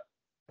though. Yeah,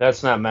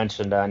 that's not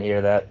mentioned on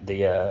here, that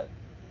the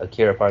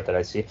Akira part that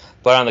I see,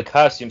 but on the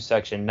costume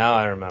section, now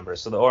I remember.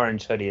 So the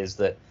orange hoodie is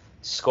the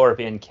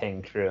Scorpion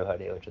King crew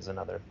hoodie, which is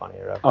another funny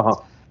reference.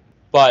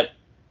 But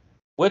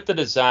with the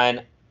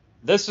design,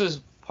 this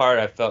is part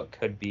I felt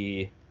could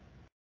be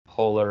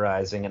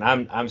polarizing, and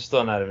I'm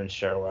still not even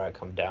sure where I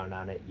come down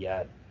on it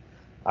yet.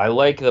 I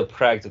like the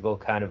practical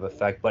kind of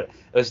effect, but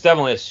it was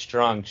definitely a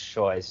strong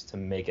choice to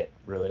make it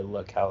really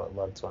look how it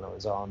looked when it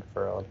was all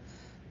unfurled.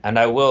 And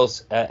I will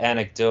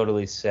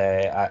anecdotally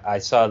say I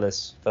saw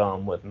this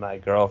film with my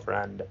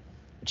girlfriend.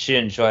 She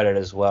enjoyed it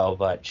as well,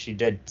 but she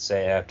did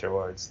say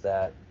afterwards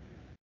that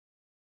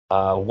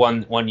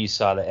when you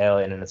saw the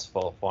alien in its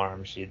full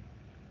form,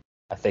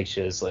 I think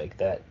she was like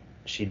that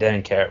she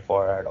didn't care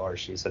for it, or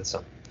she said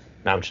something.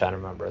 Now I'm trying to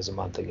remember, it was a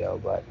month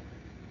ago, but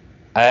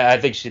I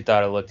think she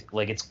thought it looked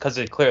like, it's because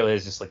it clearly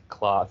is just like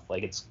cloth.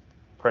 Like, it's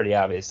pretty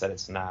obvious that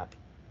it's not.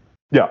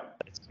 Yeah.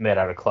 It's made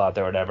out of cloth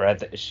or whatever.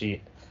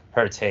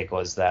 Her take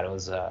was that it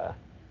was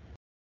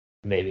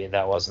maybe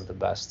that wasn't the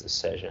best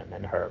decision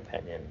in her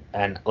opinion.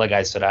 And like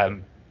I said,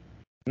 I'm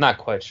not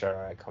quite sure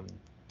where I come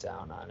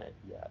down on it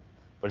yet.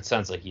 But it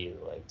sounds like you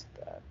liked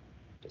that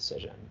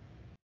decision.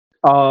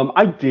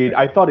 I did.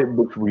 I thought it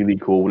looked really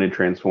cool when it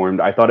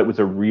transformed. I thought it was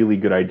a really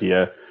good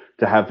idea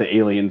to have the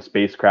alien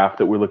spacecraft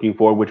that we're looking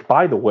for, which,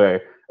 by the way,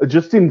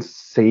 just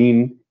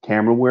insane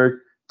camera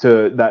work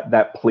to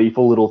that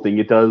playful little thing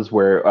it does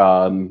where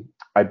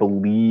I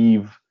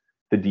believe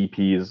the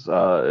DP is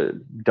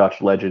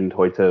Dutch legend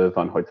Hoyte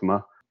van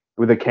Hoytema.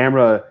 With the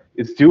camera,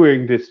 it's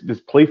doing this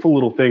playful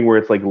little thing where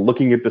it's like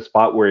looking at the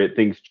spot where it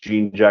thinks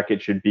Jean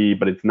Jacket should be,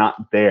 but it's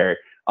not there.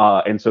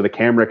 And so the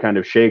camera kind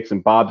of shakes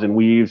and bobs and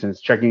weaves and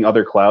is checking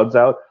other clouds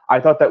out. I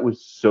thought that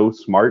was so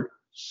smart,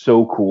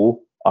 so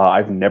cool.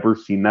 I've never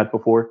seen that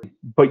before.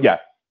 But yeah,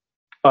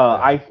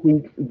 I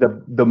think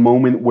the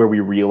moment where we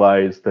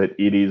realize that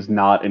it is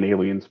not an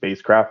alien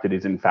spacecraft, it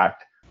is in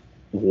fact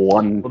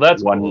one. Well,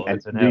 that's one cool.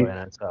 It's an entity. alien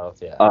itself,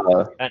 yeah.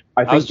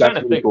 I think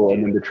that's really cool.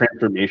 And then the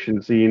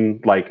transformation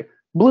scene, like,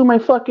 blew my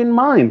fucking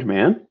mind,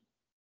 man.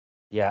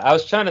 Yeah, I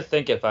was trying to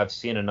think if I've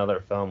seen another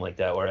film like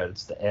that where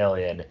it's the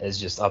alien is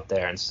just up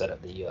there instead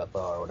of the UFO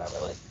or whatever,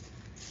 like,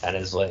 and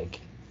is like,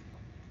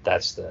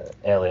 that's the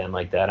alien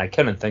like that. And I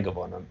couldn't think of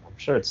one. I'm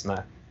sure it's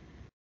not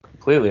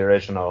completely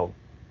original.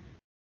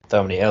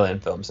 So many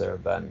alien films there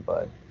have been,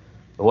 but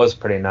it was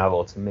pretty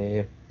novel to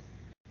me.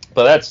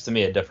 But that's to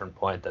me a different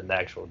point than the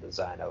actual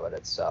design of it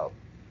itself,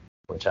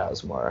 which I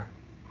was more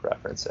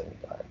referencing.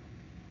 But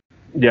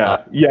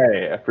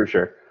yeah, for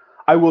sure.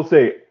 I will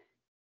say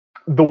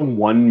the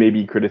one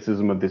maybe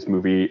criticism of this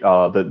movie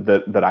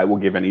that I will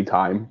give any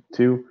time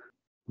to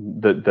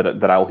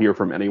that I'll hear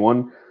from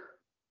anyone,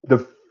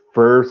 the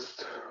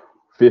first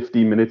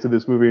 50 minutes of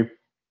this movie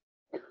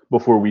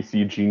before we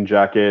see Jean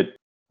Jacket,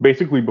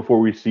 basically before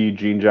we see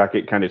Jean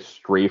Jacket kind of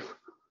strafe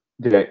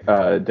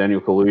Daniel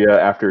Kaluuya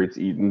after it's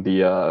eaten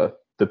the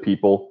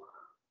people,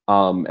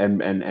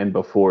 and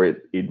before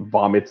it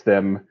vomits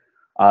them,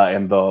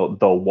 and the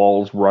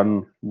walls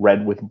run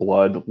red with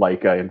blood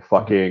like in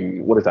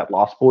fucking, what is that,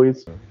 Lost Boys?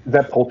 Is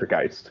that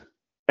Poltergeist?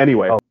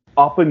 Anyway,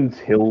 up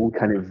until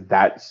kind of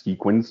that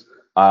sequence,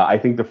 I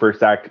think the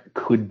first act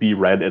could be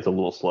read as a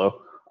little slow.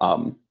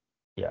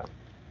 Yeah.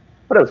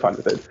 But I was fine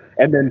with it.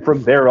 And then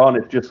from there on,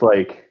 it's just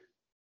like,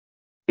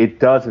 it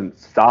doesn't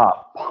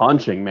stop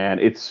punching, man.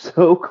 It's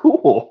so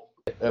cool.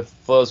 It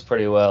flows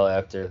pretty well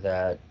after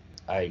that.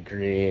 I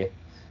agree.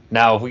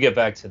 Now, if we get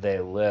back to They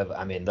Live,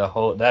 I mean,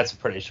 that's a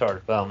pretty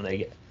short film.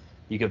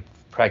 You could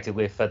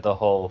practically fit the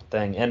whole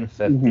thing in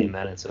 50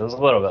 minutes. It was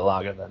a little bit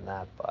longer than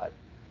that, but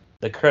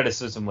the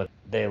criticism with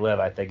They Live,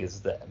 I think, is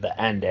the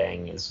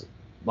ending is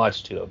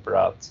much too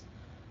abrupt.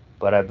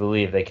 But I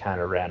believe they kind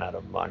of ran out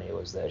of money.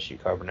 Was the issue?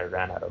 Carpenter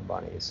ran out of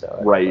money, so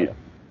right,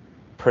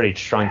 pretty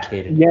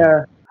truncated.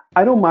 Yeah,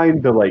 I don't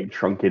mind the like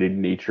truncated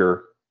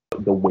nature,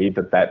 the way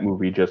that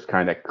movie just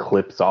kind of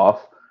clips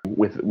off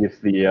with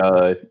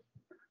the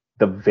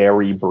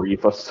very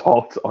brief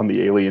assault on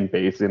the alien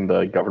base in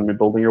the government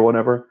building or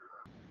whatever.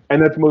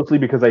 And that's mostly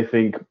because I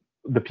think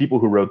the people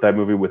who wrote that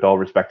movie, with all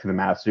respect to the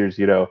masters,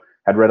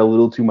 had read a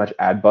little too much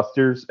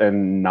Adbusters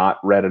and not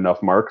read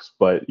enough Marx.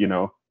 But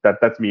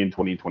that's me in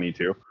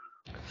 2022.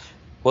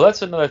 Well,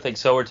 that's another thing.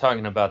 So we're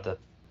talking about the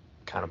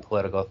kind of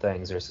political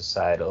things or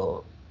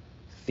societal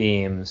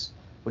themes,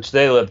 which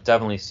They Live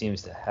definitely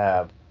seems to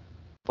have.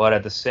 But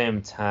at the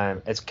same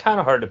time, it's kind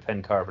of hard to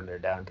pin Carpenter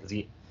down because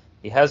he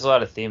has a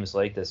lot of themes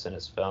like this in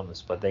his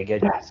films, but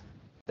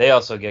they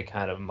also get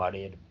kind of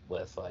muddied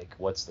with like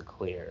what's the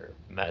clear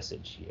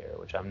message here,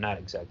 which I'm not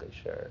exactly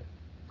sure.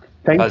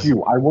 Thank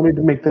you. I wanted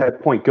to make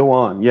that point. Go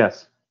on.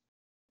 Yes.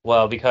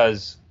 Well,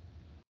 because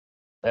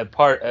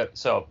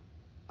so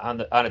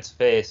on its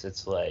face,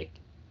 it's like,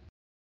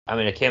 I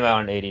mean, it came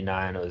out in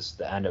 '89. It was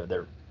the end of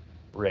the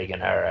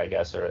Reagan era, I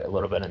guess, or a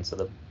little bit into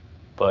the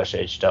Bush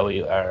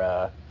HW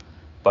era,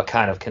 but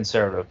kind of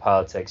conservative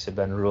politics had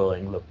been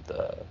ruling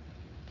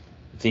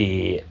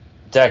the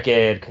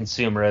decade,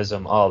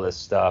 consumerism, all this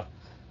stuff,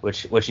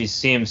 which he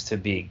seems to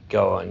be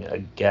going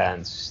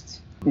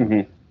against.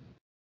 Mm-hmm.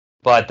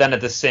 But then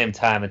at the same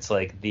time, it's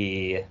like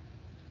the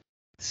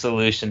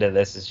solution to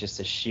this is just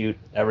to shoot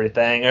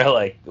everything, or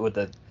like with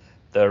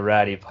the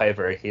Roddy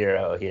Piper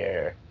hero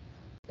here.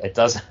 It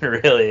doesn't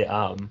really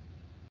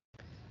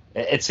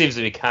it seems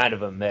to be kind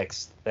of a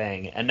mixed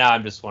thing. And now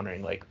I'm just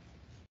wondering, like,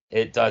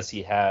 does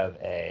he have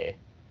I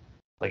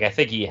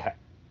think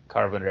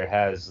Carpenter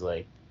has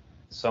like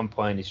some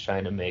point he's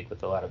trying to make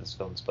with a lot of his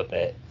films,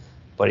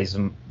 but he's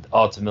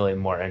ultimately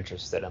more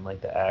interested in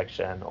like the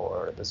action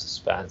or the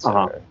suspense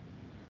or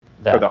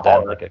the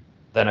horror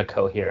than a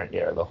coherent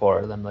the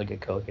horror than like a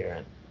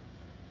coherent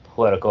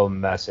political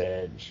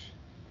message.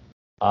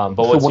 But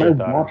what's your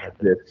thought on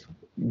that?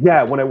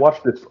 Yeah, when I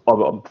watched this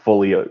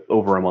fully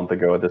over a month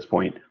ago at this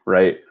point,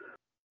 right,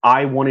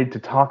 I wanted to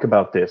talk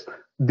about this.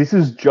 This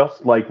is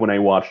just like when I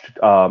watched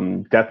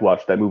Death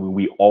Watch, that movie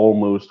we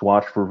almost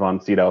watched for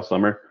Von Sydow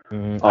Summer.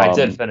 Mm-hmm. I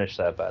did finish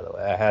that, by the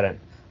way.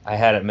 I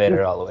hadn't made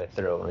it all the way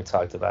through when we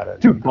talked about it.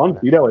 Dude, Von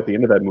Sydow at the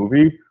end of that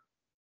movie,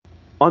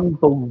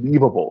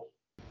 unbelievable.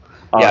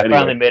 I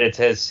finally made it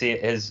to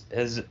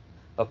his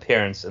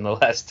appearance in the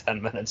last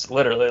 10 minutes,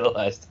 literally the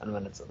last 10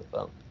 minutes of the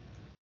film.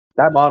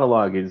 That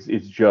monologue is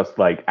just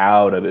like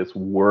out of this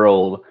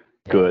world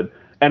good.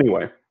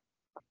 Anyway,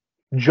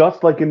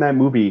 just like in that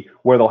movie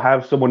where they'll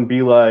have someone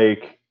be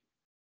like,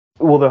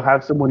 they'll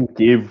have someone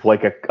give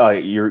like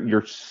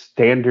your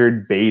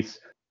standard base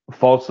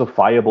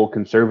falsifiable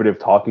conservative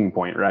talking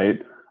point,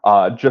 right?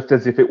 Just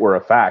as if it were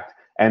a fact.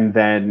 And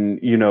then,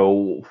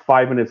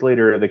 5 minutes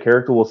later, the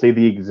character will say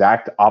the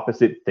exact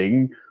opposite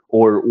thing,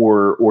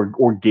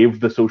 or give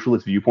the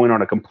socialist viewpoint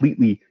on a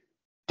completely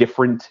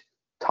different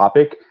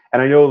topic.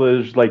 And I know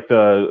there's like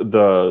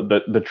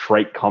the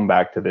trite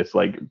comeback to this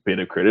like bit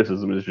of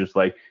criticism is just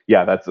like,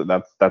 yeah,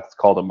 that's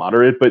called a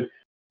moderate, but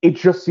it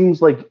just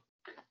seems like,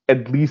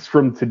 at least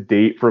from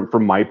today,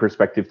 from my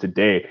perspective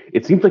today,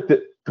 it seems like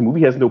the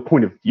movie has no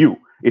point of view.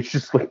 It's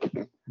just like,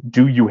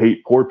 do you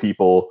hate poor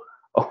people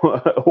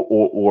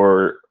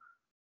or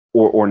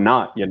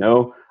not?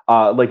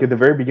 Like at the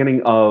very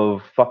beginning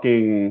of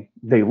fucking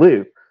They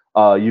Live,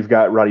 you've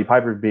got Roddy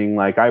Piper being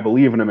like, "I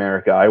believe in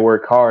America. I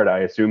work hard. I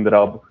assume that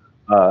I'll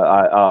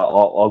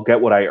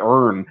get what I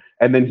earn."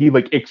 And then he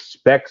like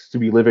expects to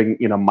be living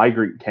in a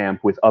migrant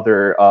camp with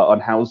other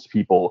unhoused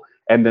people,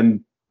 and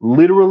then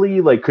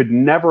literally like could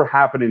never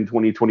happen in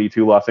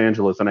 2022 Los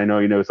Angeles. And I know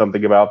you know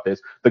something about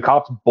this. The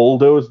cops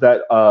bulldoze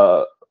that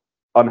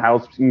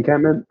unhoused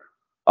encampment,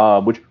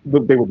 which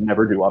they would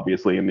never do,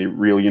 obviously, in the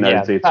real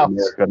United States of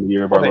America in the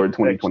year of our Lord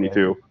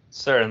 2022.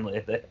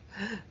 Certainly,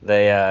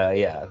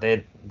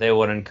 they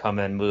wouldn't come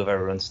and move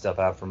everyone's stuff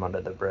out from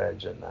under the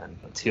bridge and then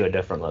to a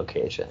different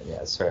location.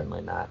 Yeah,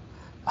 certainly not.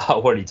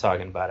 What are you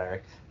talking about,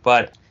 Eric?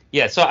 But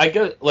yeah, so I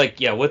guess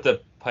with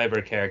the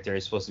Piper character,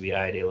 he's supposed to be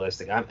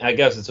idealistic. I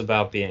guess it's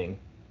about being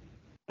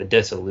the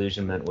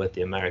disillusionment with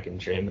the American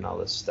dream and all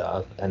this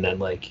stuff, and then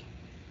like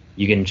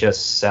you can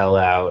just sell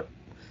out.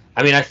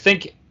 I mean, I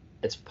think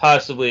it's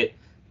possibly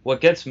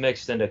what gets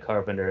mixed into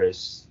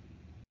Carpenter's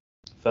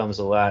films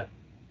a lot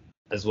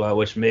as well,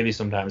 which maybe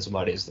sometimes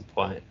muddies the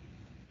point,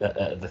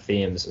 the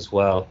themes as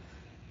well.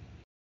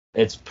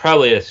 It's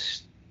probably a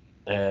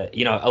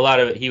lot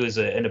of it. He was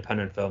an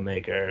independent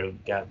filmmaker who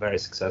got very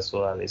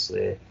successful,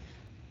 obviously.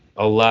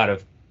 A lot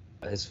of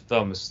his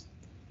films,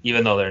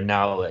 even though they're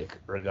now like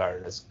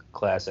regarded as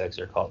classics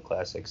or cult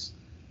classics,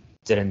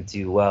 didn't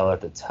do well at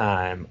the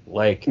time.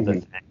 Like The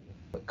Thing.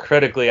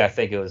 Critically, I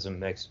think it was a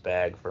mixed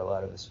bag for a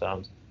lot of his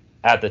films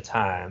at the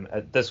time.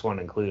 This one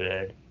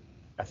included.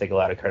 I think a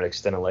lot of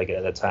critics didn't like it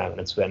at the time, and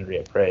it's been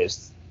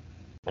reappraised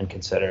and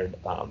considered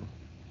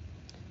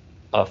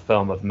a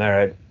film of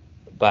merit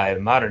by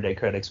modern day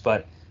critics.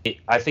 But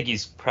I think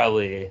he's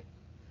probably,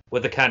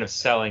 with the kind of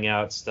selling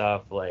out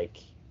stuff, like,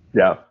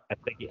 yeah,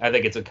 I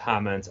think it's a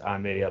comment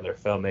on maybe other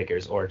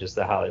filmmakers or just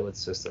the Hollywood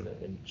system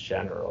in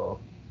general.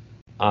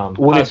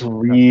 When it's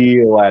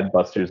real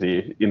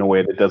Adbusters-y in a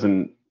way that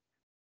doesn't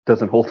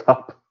hold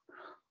up.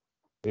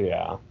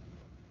 Yeah,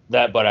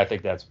 but I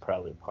think that's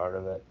probably part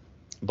of it.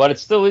 But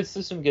it's still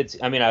some good.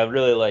 I mean, I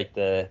really like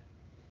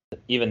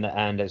even the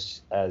end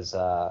as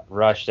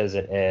rushed as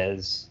it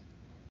is.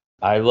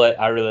 I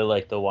really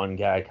like the one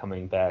guy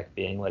coming back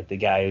being like the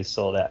guy who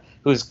sold out,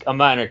 who's a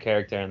minor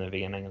character in the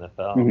beginning of the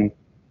film. Mm-hmm.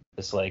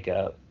 Just like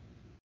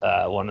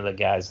one of the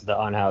guys at the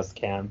unhoused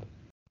camp.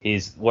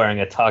 He's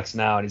wearing a tux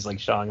now, and he's like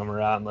showing him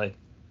around, like,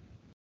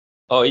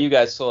 "Oh, you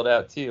guys sold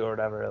out too," or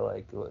whatever.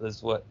 Like, this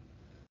is what.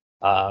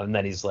 And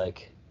then he's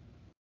like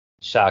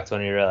shocked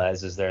when he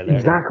realizes they're there.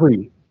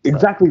 Exactly.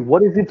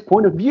 What is its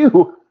point of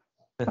view?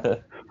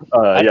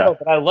 I know,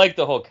 but I like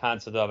the whole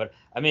concept of it.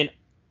 I mean,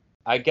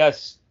 I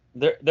guess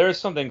there is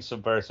something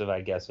subversive,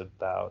 I guess,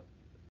 about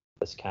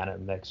this kind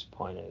of mixed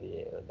point of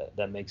view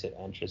that makes it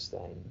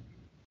interesting.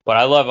 But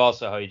I love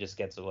also how he just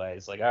gets away.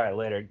 It's like, all right,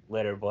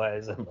 later,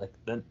 boys, and like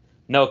then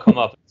no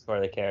comeuppance for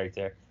the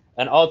character.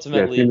 And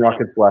ultimately, Team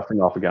Rocket's blasting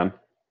off again.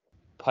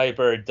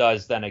 Piper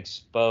does then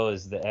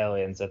expose the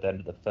aliens at the end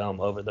of the film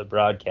over the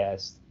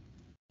broadcast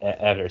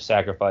after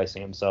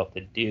sacrificing himself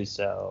to do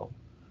so.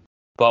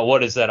 But what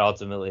does that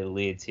ultimately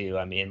lead to?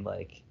 I mean,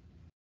 like,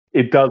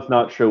 it does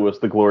not show us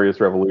the glorious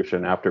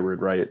revolution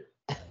afterward, right?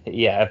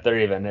 Yeah, if there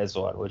even is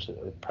one, which is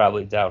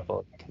probably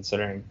doubtful,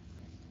 considering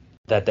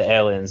that the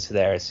aliens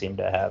there seem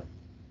to have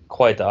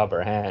quite the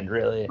upper hand,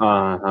 really.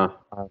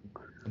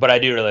 But I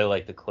do really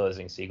like the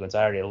closing sequence.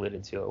 I already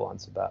alluded to it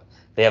once about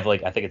they have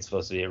like, I think it's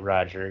supposed to be not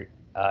Roger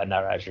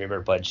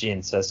Ebert, but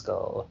Gene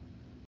Siskel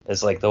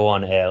is like the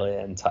one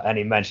alien, and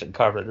he mentioned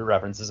Carpenter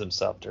references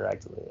himself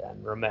directly,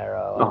 and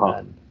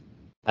Romero,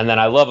 and then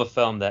I love a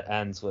film that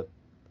ends with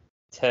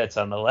tits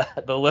on the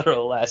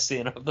literal last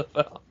scene of the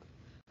film,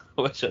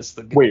 which is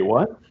the wait,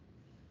 what?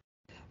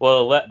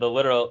 Well, the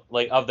literal,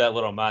 like, of that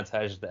little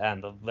montage at the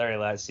end, the very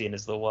last scene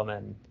is the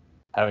woman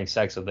having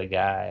sex with the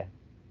guy,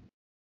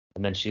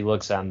 and then she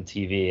looks on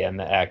TV, and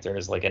the actor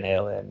is like an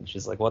alien, and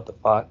she's like, "What the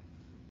fuck?"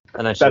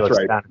 And then she looks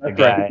down at the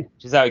guy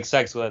she's having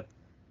sex with,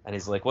 and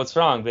he's like, "What's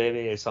wrong,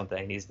 baby?" or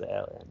something. He's the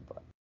alien.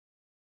 But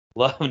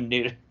love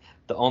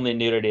the only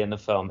nudity in the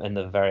film in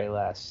the very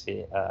last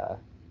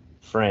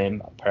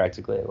frame,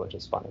 practically, which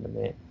is funny to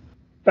me.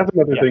 That's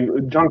another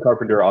thing. John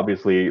Carpenter,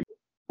 obviously,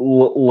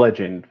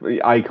 legend,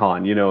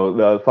 icon,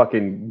 the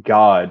fucking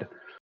god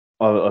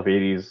of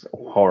 80s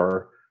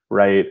horror,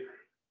 right?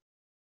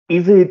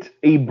 Is it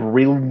a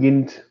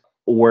brilliant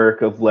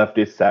work of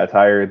leftist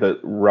satire that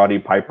Roddy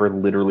Piper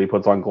literally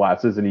puts on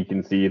glasses and he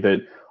can see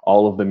that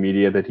all of the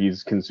media that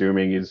he's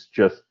consuming is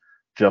just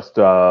just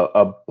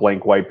a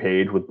blank white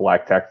page with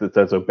black text that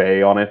says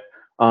 "obey" on it.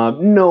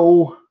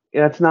 No,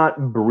 that's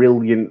not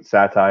brilliant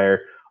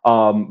satire.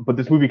 But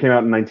this movie came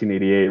out in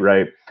 1988,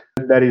 right?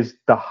 That is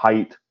the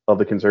height of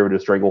the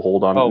conservative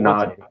stranglehold on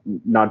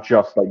not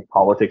just like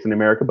politics in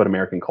America, but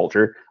American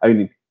culture. I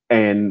mean,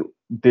 and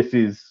this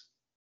is,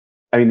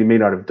 I mean, it may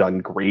not have done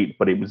great,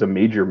 but it was a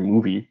major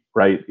movie,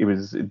 right?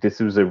 This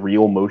was a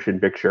real motion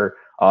picture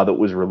that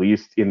was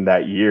released in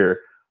that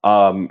year,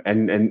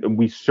 and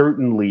we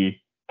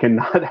certainly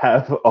cannot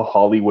have a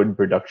Hollywood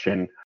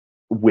production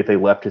with a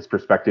leftist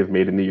perspective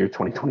made in the year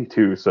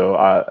 2022. So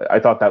I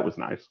thought that was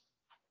nice.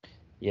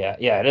 Yeah,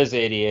 it is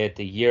 88,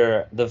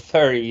 the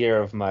very year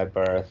of my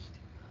birth.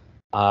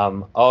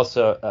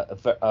 Also,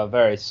 a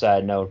very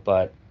sad note,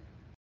 but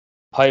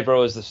Piper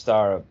was the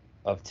star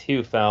of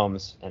two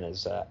films in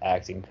his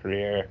acting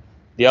career.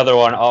 The other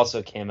one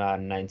also came out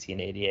in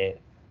 1988,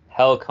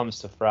 Hell Comes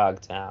to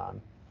Frogtown,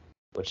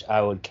 which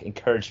I would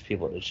encourage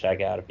people to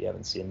check out if you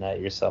haven't seen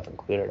that, yourself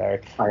included,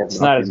 Eric.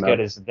 It's not as good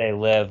as They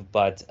Live,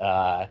 but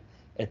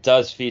it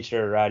does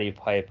feature Roddy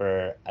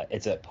Piper.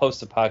 It's a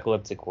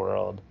post-apocalyptic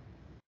world.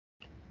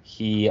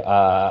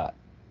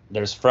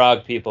 There's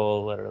frog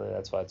people, literally,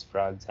 that's why it's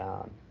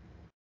Frogtown.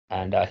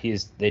 And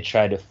they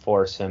tried to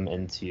force him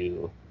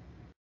into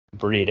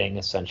breeding,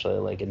 essentially,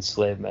 like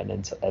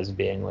enslavement, as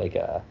being like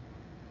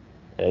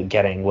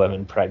getting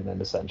women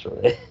pregnant,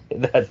 essentially.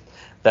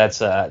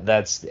 that's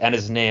and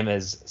his name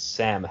is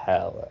Sam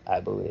Hell, I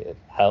believe.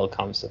 Hell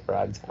Comes to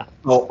Frogtown.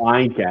 Oh,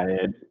 I get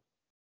it.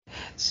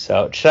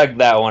 So check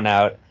that one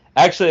out.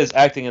 Actually, his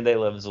acting in They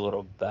Live is a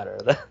little better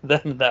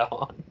than that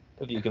one,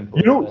 if you can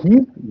believe it.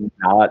 He's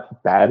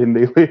not bad in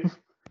They Live.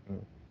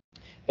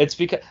 It's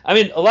because, I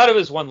mean, a lot of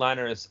his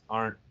one-liners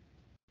aren't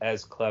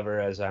as clever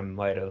as I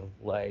might have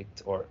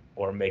liked or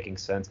making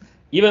sense.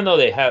 Even though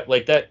they have,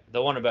 like,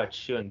 the one about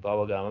chewing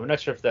bubblegum. I'm not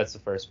sure if that's the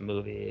first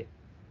movie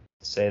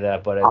to say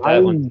that, but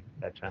I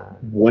that time.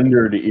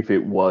 Wondered if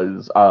it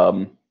was.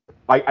 I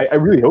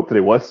really hope that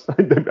it was.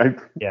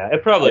 Yeah,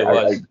 it probably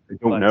was. I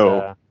don't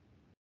know.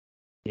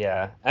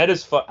 Yeah, it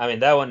is fun. I mean,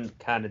 that one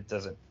kind of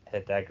doesn't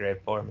hit that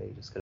great for me,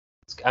 just because.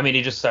 I mean,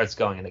 he just starts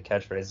going into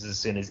catchphrases as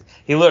soon as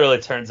he literally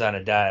turns on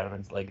a dime, and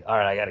it's like, all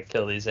right, I gotta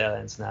kill these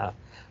aliens now.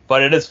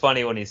 But it is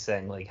funny when he's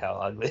saying like how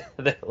ugly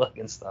they look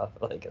and stuff,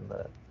 like in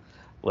the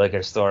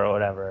liquor store or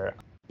whatever.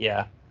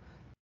 Yeah,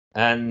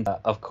 and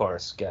of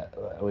course,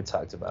 we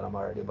talked about him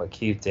already, but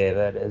Keith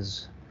David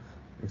is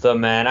the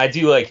man. I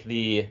do like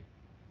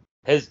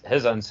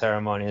his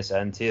unceremonious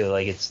end too.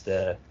 Like, it's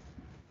the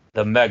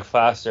Meg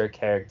Foster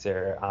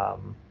character.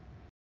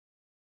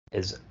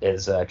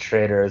 Is a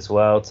traitor as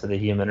well to the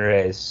human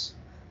race.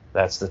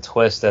 That's the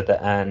twist at the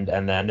end,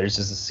 and then there's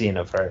just a scene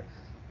of her,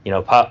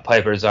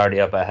 Piper's already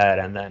up ahead,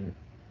 and then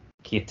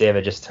Keith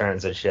David just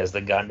turns and she has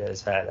the gun to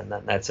his head, and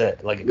then that's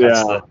it. Like, it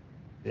cuts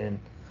and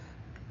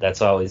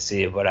that's all we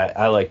see. But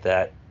I like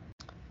that.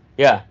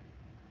 Yeah,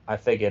 I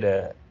think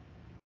it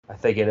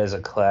is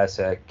a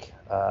classic,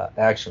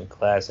 action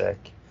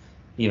classic,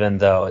 even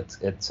though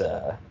it's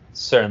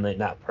certainly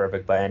not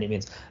perfect by any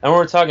means. And when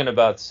we're talking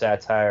about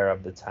satire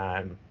of the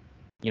time,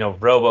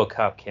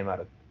 RoboCop came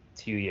out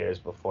 2 years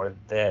before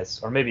this,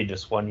 or maybe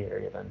just 1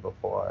 year even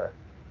before.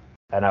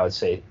 And I would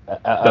say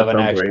of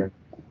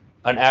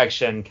an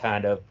action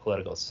kind of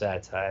political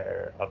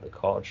satire of the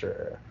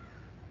culture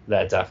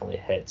that definitely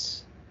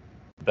hits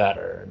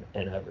better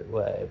in every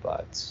way.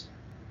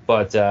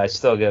 But I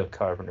still give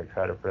Carpenter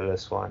credit for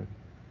this one.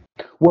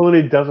 Well, and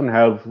it doesn't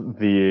have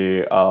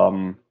the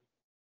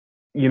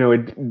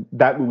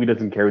that movie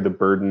doesn't carry the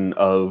burden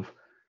of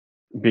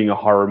being a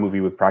horror movie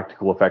with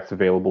practical effects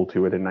available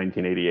to it in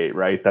 1988,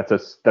 right? That's a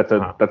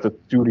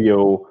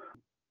studio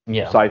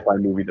sci-fi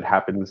movie that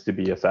happens to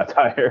be a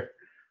satire,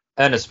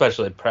 and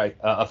especially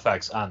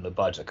effects on the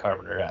budget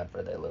Carpenter had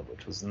for They Live,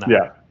 which was not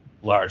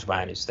large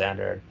by any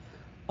standard.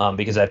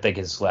 Because I think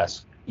his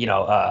last,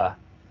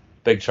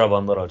 Big Trouble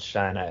in Little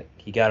China,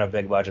 he got a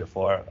big budget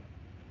for,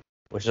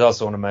 which is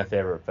also one of my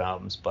favorite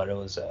films, but it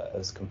was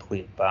a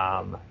complete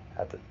bomb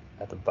at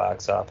the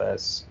box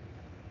office.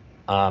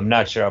 I'm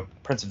not sure.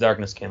 Prince of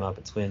Darkness came out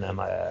between them.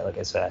 Like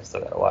I said, I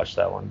still gotta watch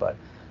that one, but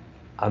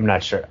I'm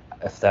not sure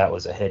if that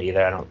was a hit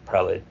either.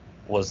 Probably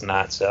was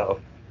not. So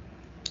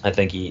I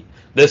think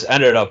this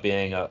ended up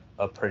being a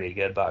pretty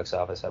good box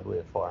office, I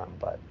believe, for him,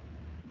 but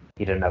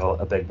he didn't have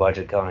a big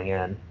budget going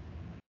in.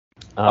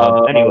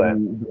 Anyway,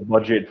 the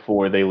budget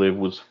for They Live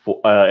was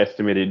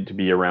estimated to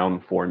be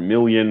around $4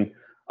 million.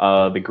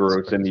 The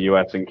gross in the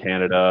U.S. and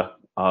Canada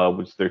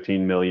was $13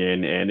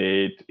 million, and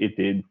it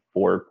did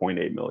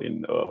 $4.8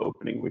 million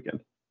opening weekend.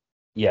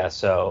 Yeah,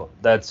 so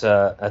that's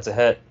a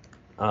hit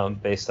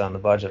based on the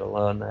budget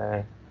alone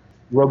there.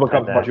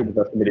 RoboCop's budget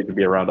was estimated to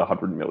be around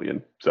 $100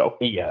 million. So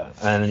yeah,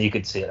 and you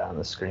could see it on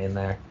the screen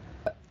there.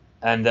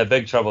 And the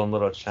Big Trouble in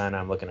Little China,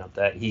 I'm looking up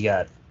that he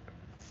got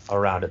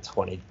around a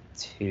 $22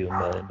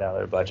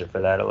 million budget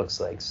for that. It looks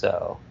like,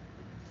 so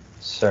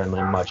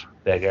certainly much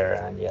bigger,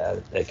 and yeah,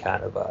 they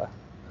kind of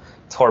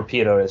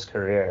torpedoed his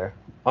career,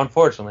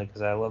 unfortunately,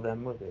 because I love that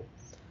movie.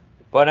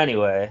 But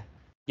anyway,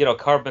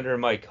 Carpenter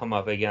might come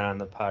up again on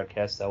the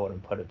podcast. I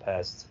wouldn't put it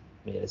past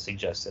me to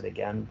suggest it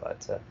again,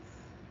 but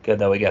good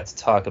that we got to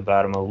talk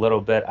about him a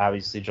little bit.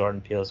 Obviously,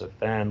 Jordan Peele's a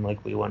fan,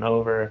 like we went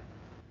over.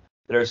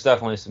 There's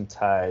definitely some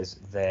ties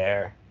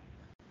there.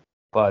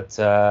 But,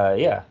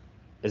 yeah.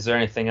 Is there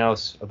anything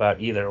else about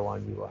either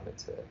one you wanted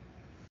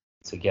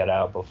to get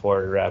out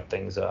before we wrap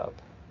things up?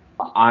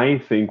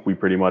 I think we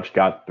pretty much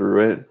got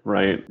through it,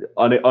 right?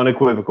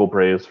 Unequivocal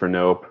praise for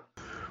Nope.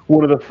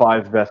 One of the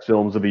 5 best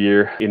films of the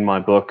year in my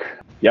book.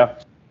 Yeah.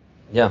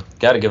 Yeah,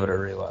 got to give it a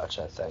rewatch,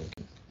 I think.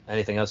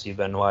 Anything else you've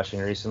been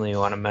watching recently you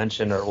want to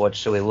mention, or what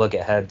should we look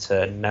ahead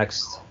to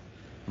next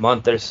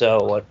month or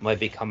so? What might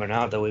be coming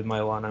out that we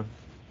might want to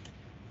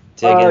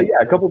dig in?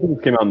 Yeah, a couple of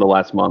things came out in the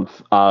last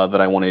month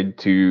that I wanted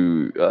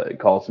to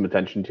call some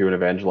attention to and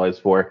evangelize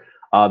for.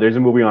 There's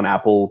a movie on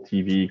Apple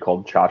TV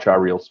called Cha Cha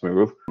Real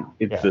Smooth.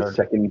 It's the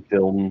second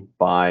film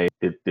by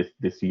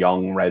this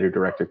young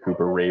writer-director,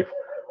 Cooper Raiff,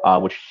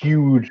 which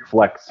huge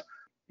flex.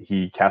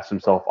 He cast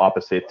himself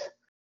opposite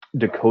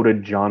Dakota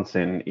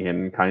Johnson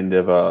in kind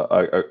of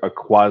a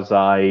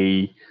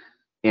quasi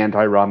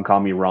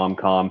anti-rom-com-y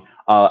rom-com.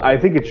 I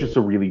think it's just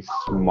a really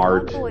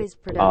smart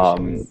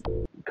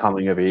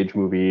coming of age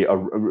movie,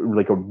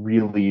 like a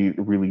really,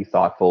 really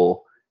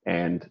thoughtful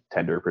and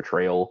tender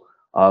portrayal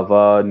of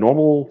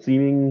normal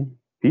seeming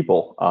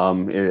people. A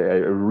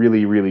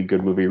really, really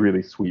good movie,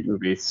 really sweet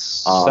movie,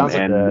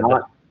 and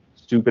not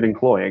stupid and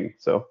cloying.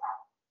 So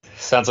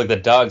sounds like the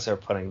dogs are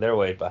putting their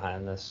weight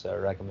behind this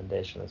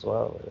recommendation as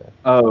well.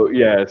 Oh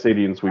yeah,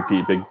 Sadie and Sweet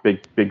Pea,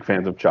 big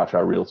fans of Cha Cha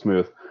Real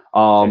Smooth.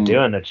 They're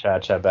doing the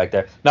cha-cha back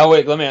there. Now,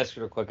 wait, let me ask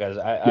you real quick, guys.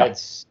 I'd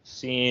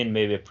seen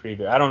maybe a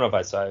preview. I don't know if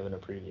I saw even a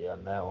preview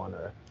on that one,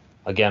 or,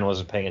 again,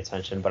 wasn't paying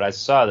attention, but I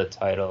saw the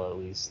title at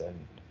least, and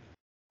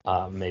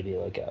maybe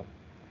like a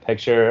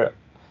picture,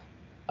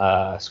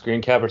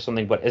 screen cap or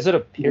something, but is it a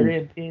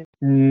period piece?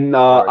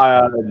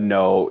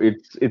 No,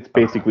 it's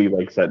basically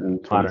like set in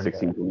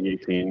 2016,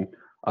 2018.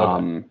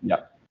 Okay. Yeah.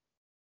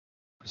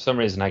 For some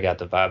reason, I got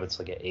the vibe it's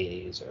like an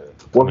 80s or.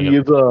 Well, he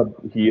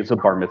is a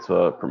bar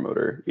mitzvah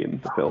promoter in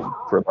the film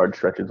for large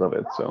stretches of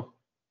it. So,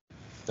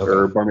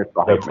 or bar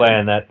mitzvah. They're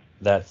playing that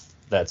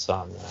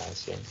song. I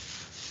see.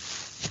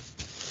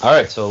 All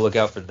right, so look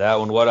out for that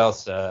one. What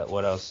else? Did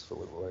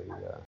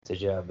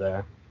you have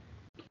there?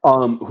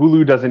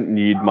 Hulu doesn't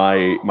need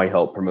my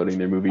help promoting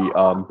their movie.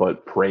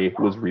 But Prey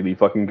was really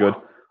fucking good.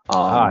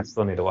 I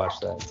still need to watch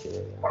that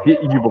too.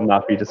 You will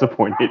not be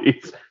disappointed.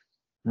 It's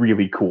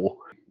really cool.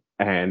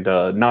 And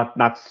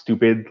not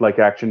stupid like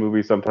action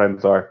movies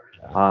sometimes are.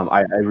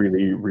 I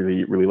really,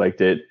 really, really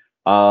liked it.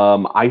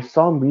 I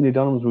saw Lena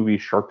Dunham's movie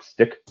Sharp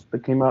Stick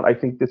that came out, I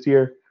think, this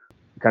year.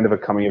 Kind of a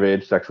coming of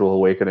age sexual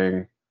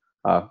awakening,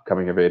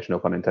 coming of age, no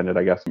pun intended,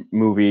 I guess.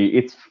 Movie.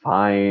 It's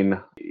fine.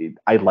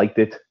 I liked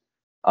it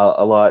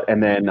a lot.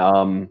 And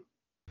then,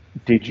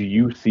 did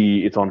you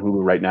see? It's on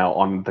Hulu right now.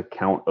 On the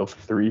Count of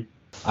Three.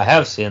 I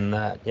have seen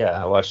that. Yeah,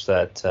 I watched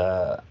that.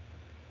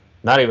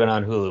 Not even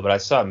on Hulu, but I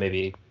saw it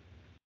maybe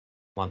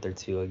month or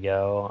two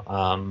ago,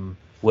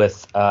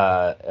 with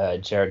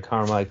Jared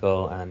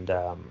Carmichael and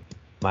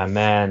my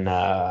man,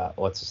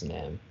 what's his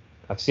name?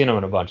 I've seen him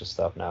in a bunch of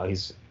stuff now.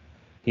 He's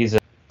the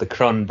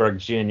Cronenberg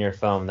Jr.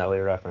 film that we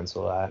reference a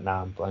lot.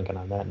 Now I'm blanking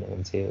on that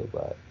name too,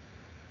 but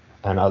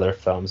and other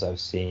films I've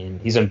seen.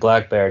 He's in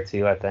Black Bear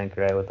too, I think,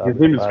 right? With his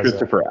name is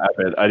Christopher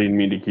Abbott. I didn't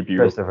mean to keep you.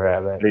 Christopher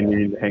Abbott. I didn't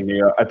mean to hang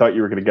you up. I thought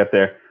you were going to get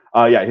there.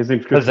 Yeah, his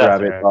name's Christopher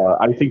Abbott.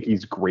 I think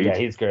he's great. Yeah,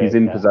 he's great. He's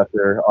in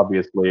Possessor,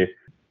 obviously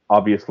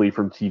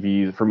from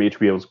TV, from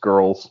HBO's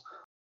Girls.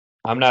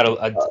 I'm not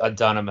a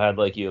Dunham head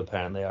like you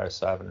apparently are,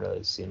 so I haven't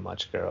really seen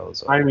much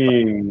Girls. I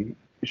mean,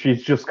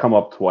 she's just come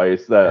up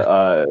twice. That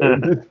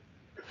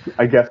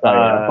I guess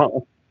I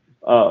am.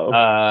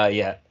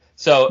 Yeah.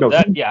 So no,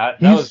 that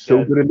was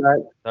so good in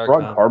that.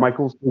 Ron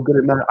Carmichael's so good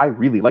in that. I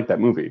really like that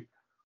movie.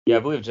 Yeah, I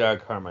believe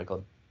Jared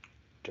Carmichael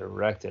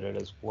directed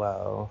it as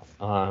well.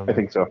 I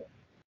think so.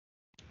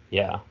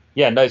 Yeah,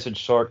 nice and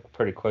short,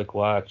 pretty quick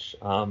watch.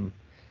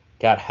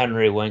 Got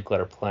Henry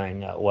Winkler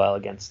playing well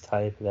against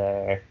type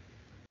there.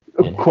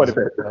 Quite a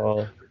bit.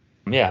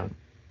 Yeah, it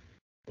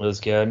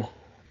was good.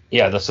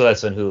 Yeah, so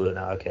that's on Hulu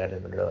now. Okay, I didn't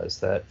even realize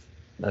that.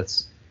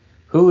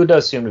 Hulu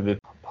does seem to be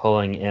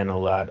pulling in a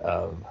lot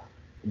of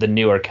the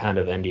newer kind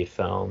of indie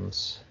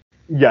films.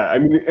 Yeah, I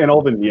mean, and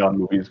all the neon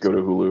movies go to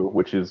Hulu,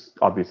 which is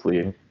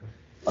obviously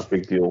a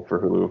big deal for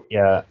Hulu.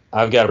 Yeah,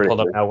 I've got it pulled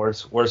up now.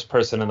 Worst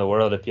Person in the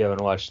World, if you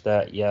haven't watched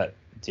that yet,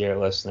 dear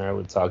listener.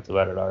 We talked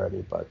about it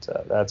already, but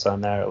that's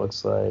on there, it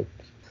looks like.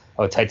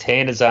 Oh,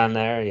 Titan is on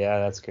there. Yeah,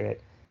 that's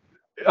great.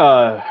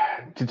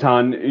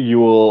 Titan, you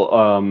will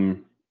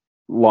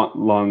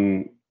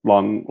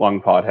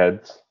long-term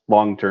podheads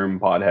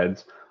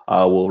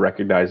will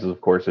recognize,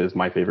 of course, as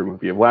my favorite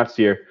movie of last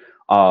year.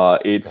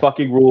 It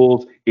fucking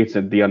rules. It's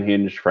the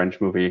unhinged French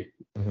movie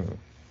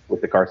with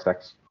the car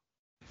sex.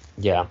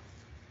 Yeah,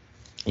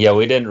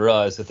 we didn't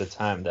realize at the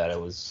time that it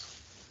was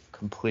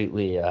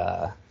completely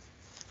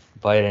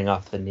biting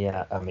off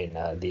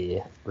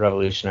the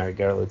Revolutionary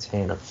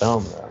Guerrillatine of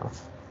film, though.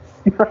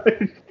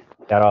 Right.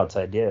 Got all its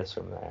ideas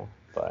from there.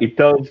 But It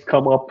does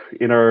come up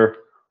in our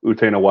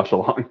Utena watch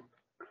along.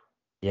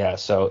 yeah,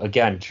 so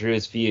again,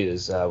 Drew's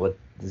Views with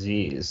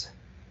Z's.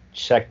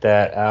 Check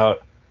that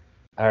out.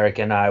 Eric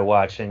and I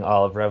watching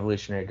all of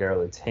Revolutionary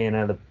Girl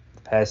Utena the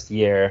past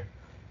year.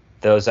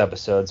 Those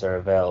episodes are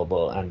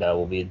available, and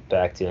we'll be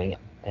back doing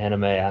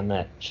anime on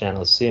that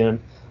channel soon.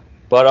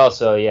 But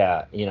also,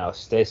 yeah,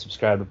 stay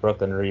subscribed to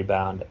Brooklyn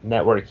Rebound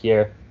Network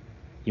here.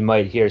 You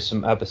might hear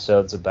some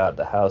episodes about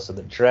the House of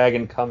the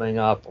Dragon coming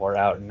up or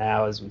out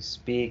now as we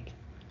speak.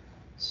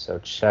 So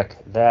check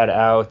that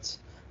out.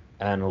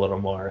 And a little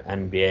more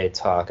NBA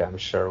talk, I'm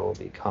sure, will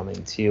be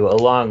coming to you,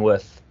 along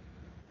with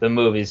the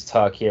movies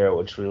talk here,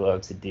 which we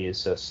love to do.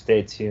 So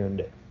stay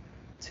tuned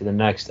to the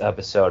next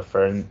episode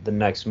for the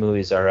next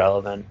Movies Are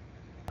Relevant.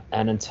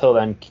 And until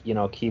then,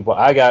 keep.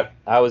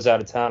 I was out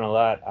of town a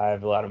lot. I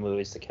have a lot of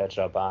movies to catch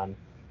up on,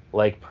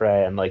 like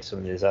Prey and like some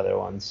of these other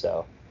ones.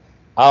 So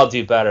I'll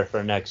do better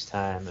for next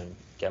time and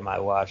get my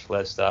watch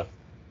list up.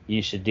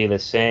 You should do the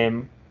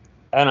same.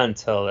 And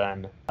until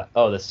then,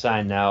 the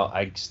sign now.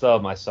 I still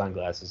have my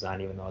sunglasses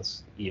on, even though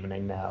it's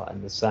evening now,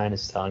 and the sign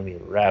is telling me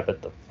wrap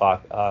it the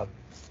fuck up.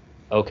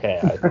 Okay,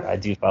 I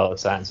do follow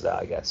signs now,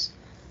 I guess.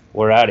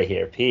 We're out of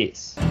here.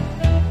 Peace.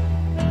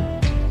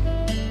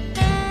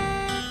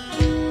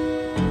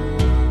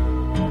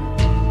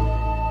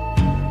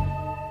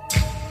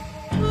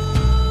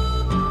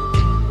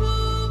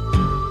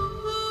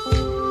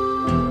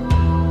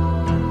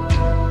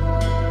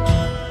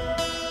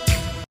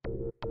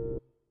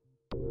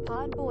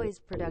 Pod Boys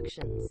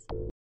Productions.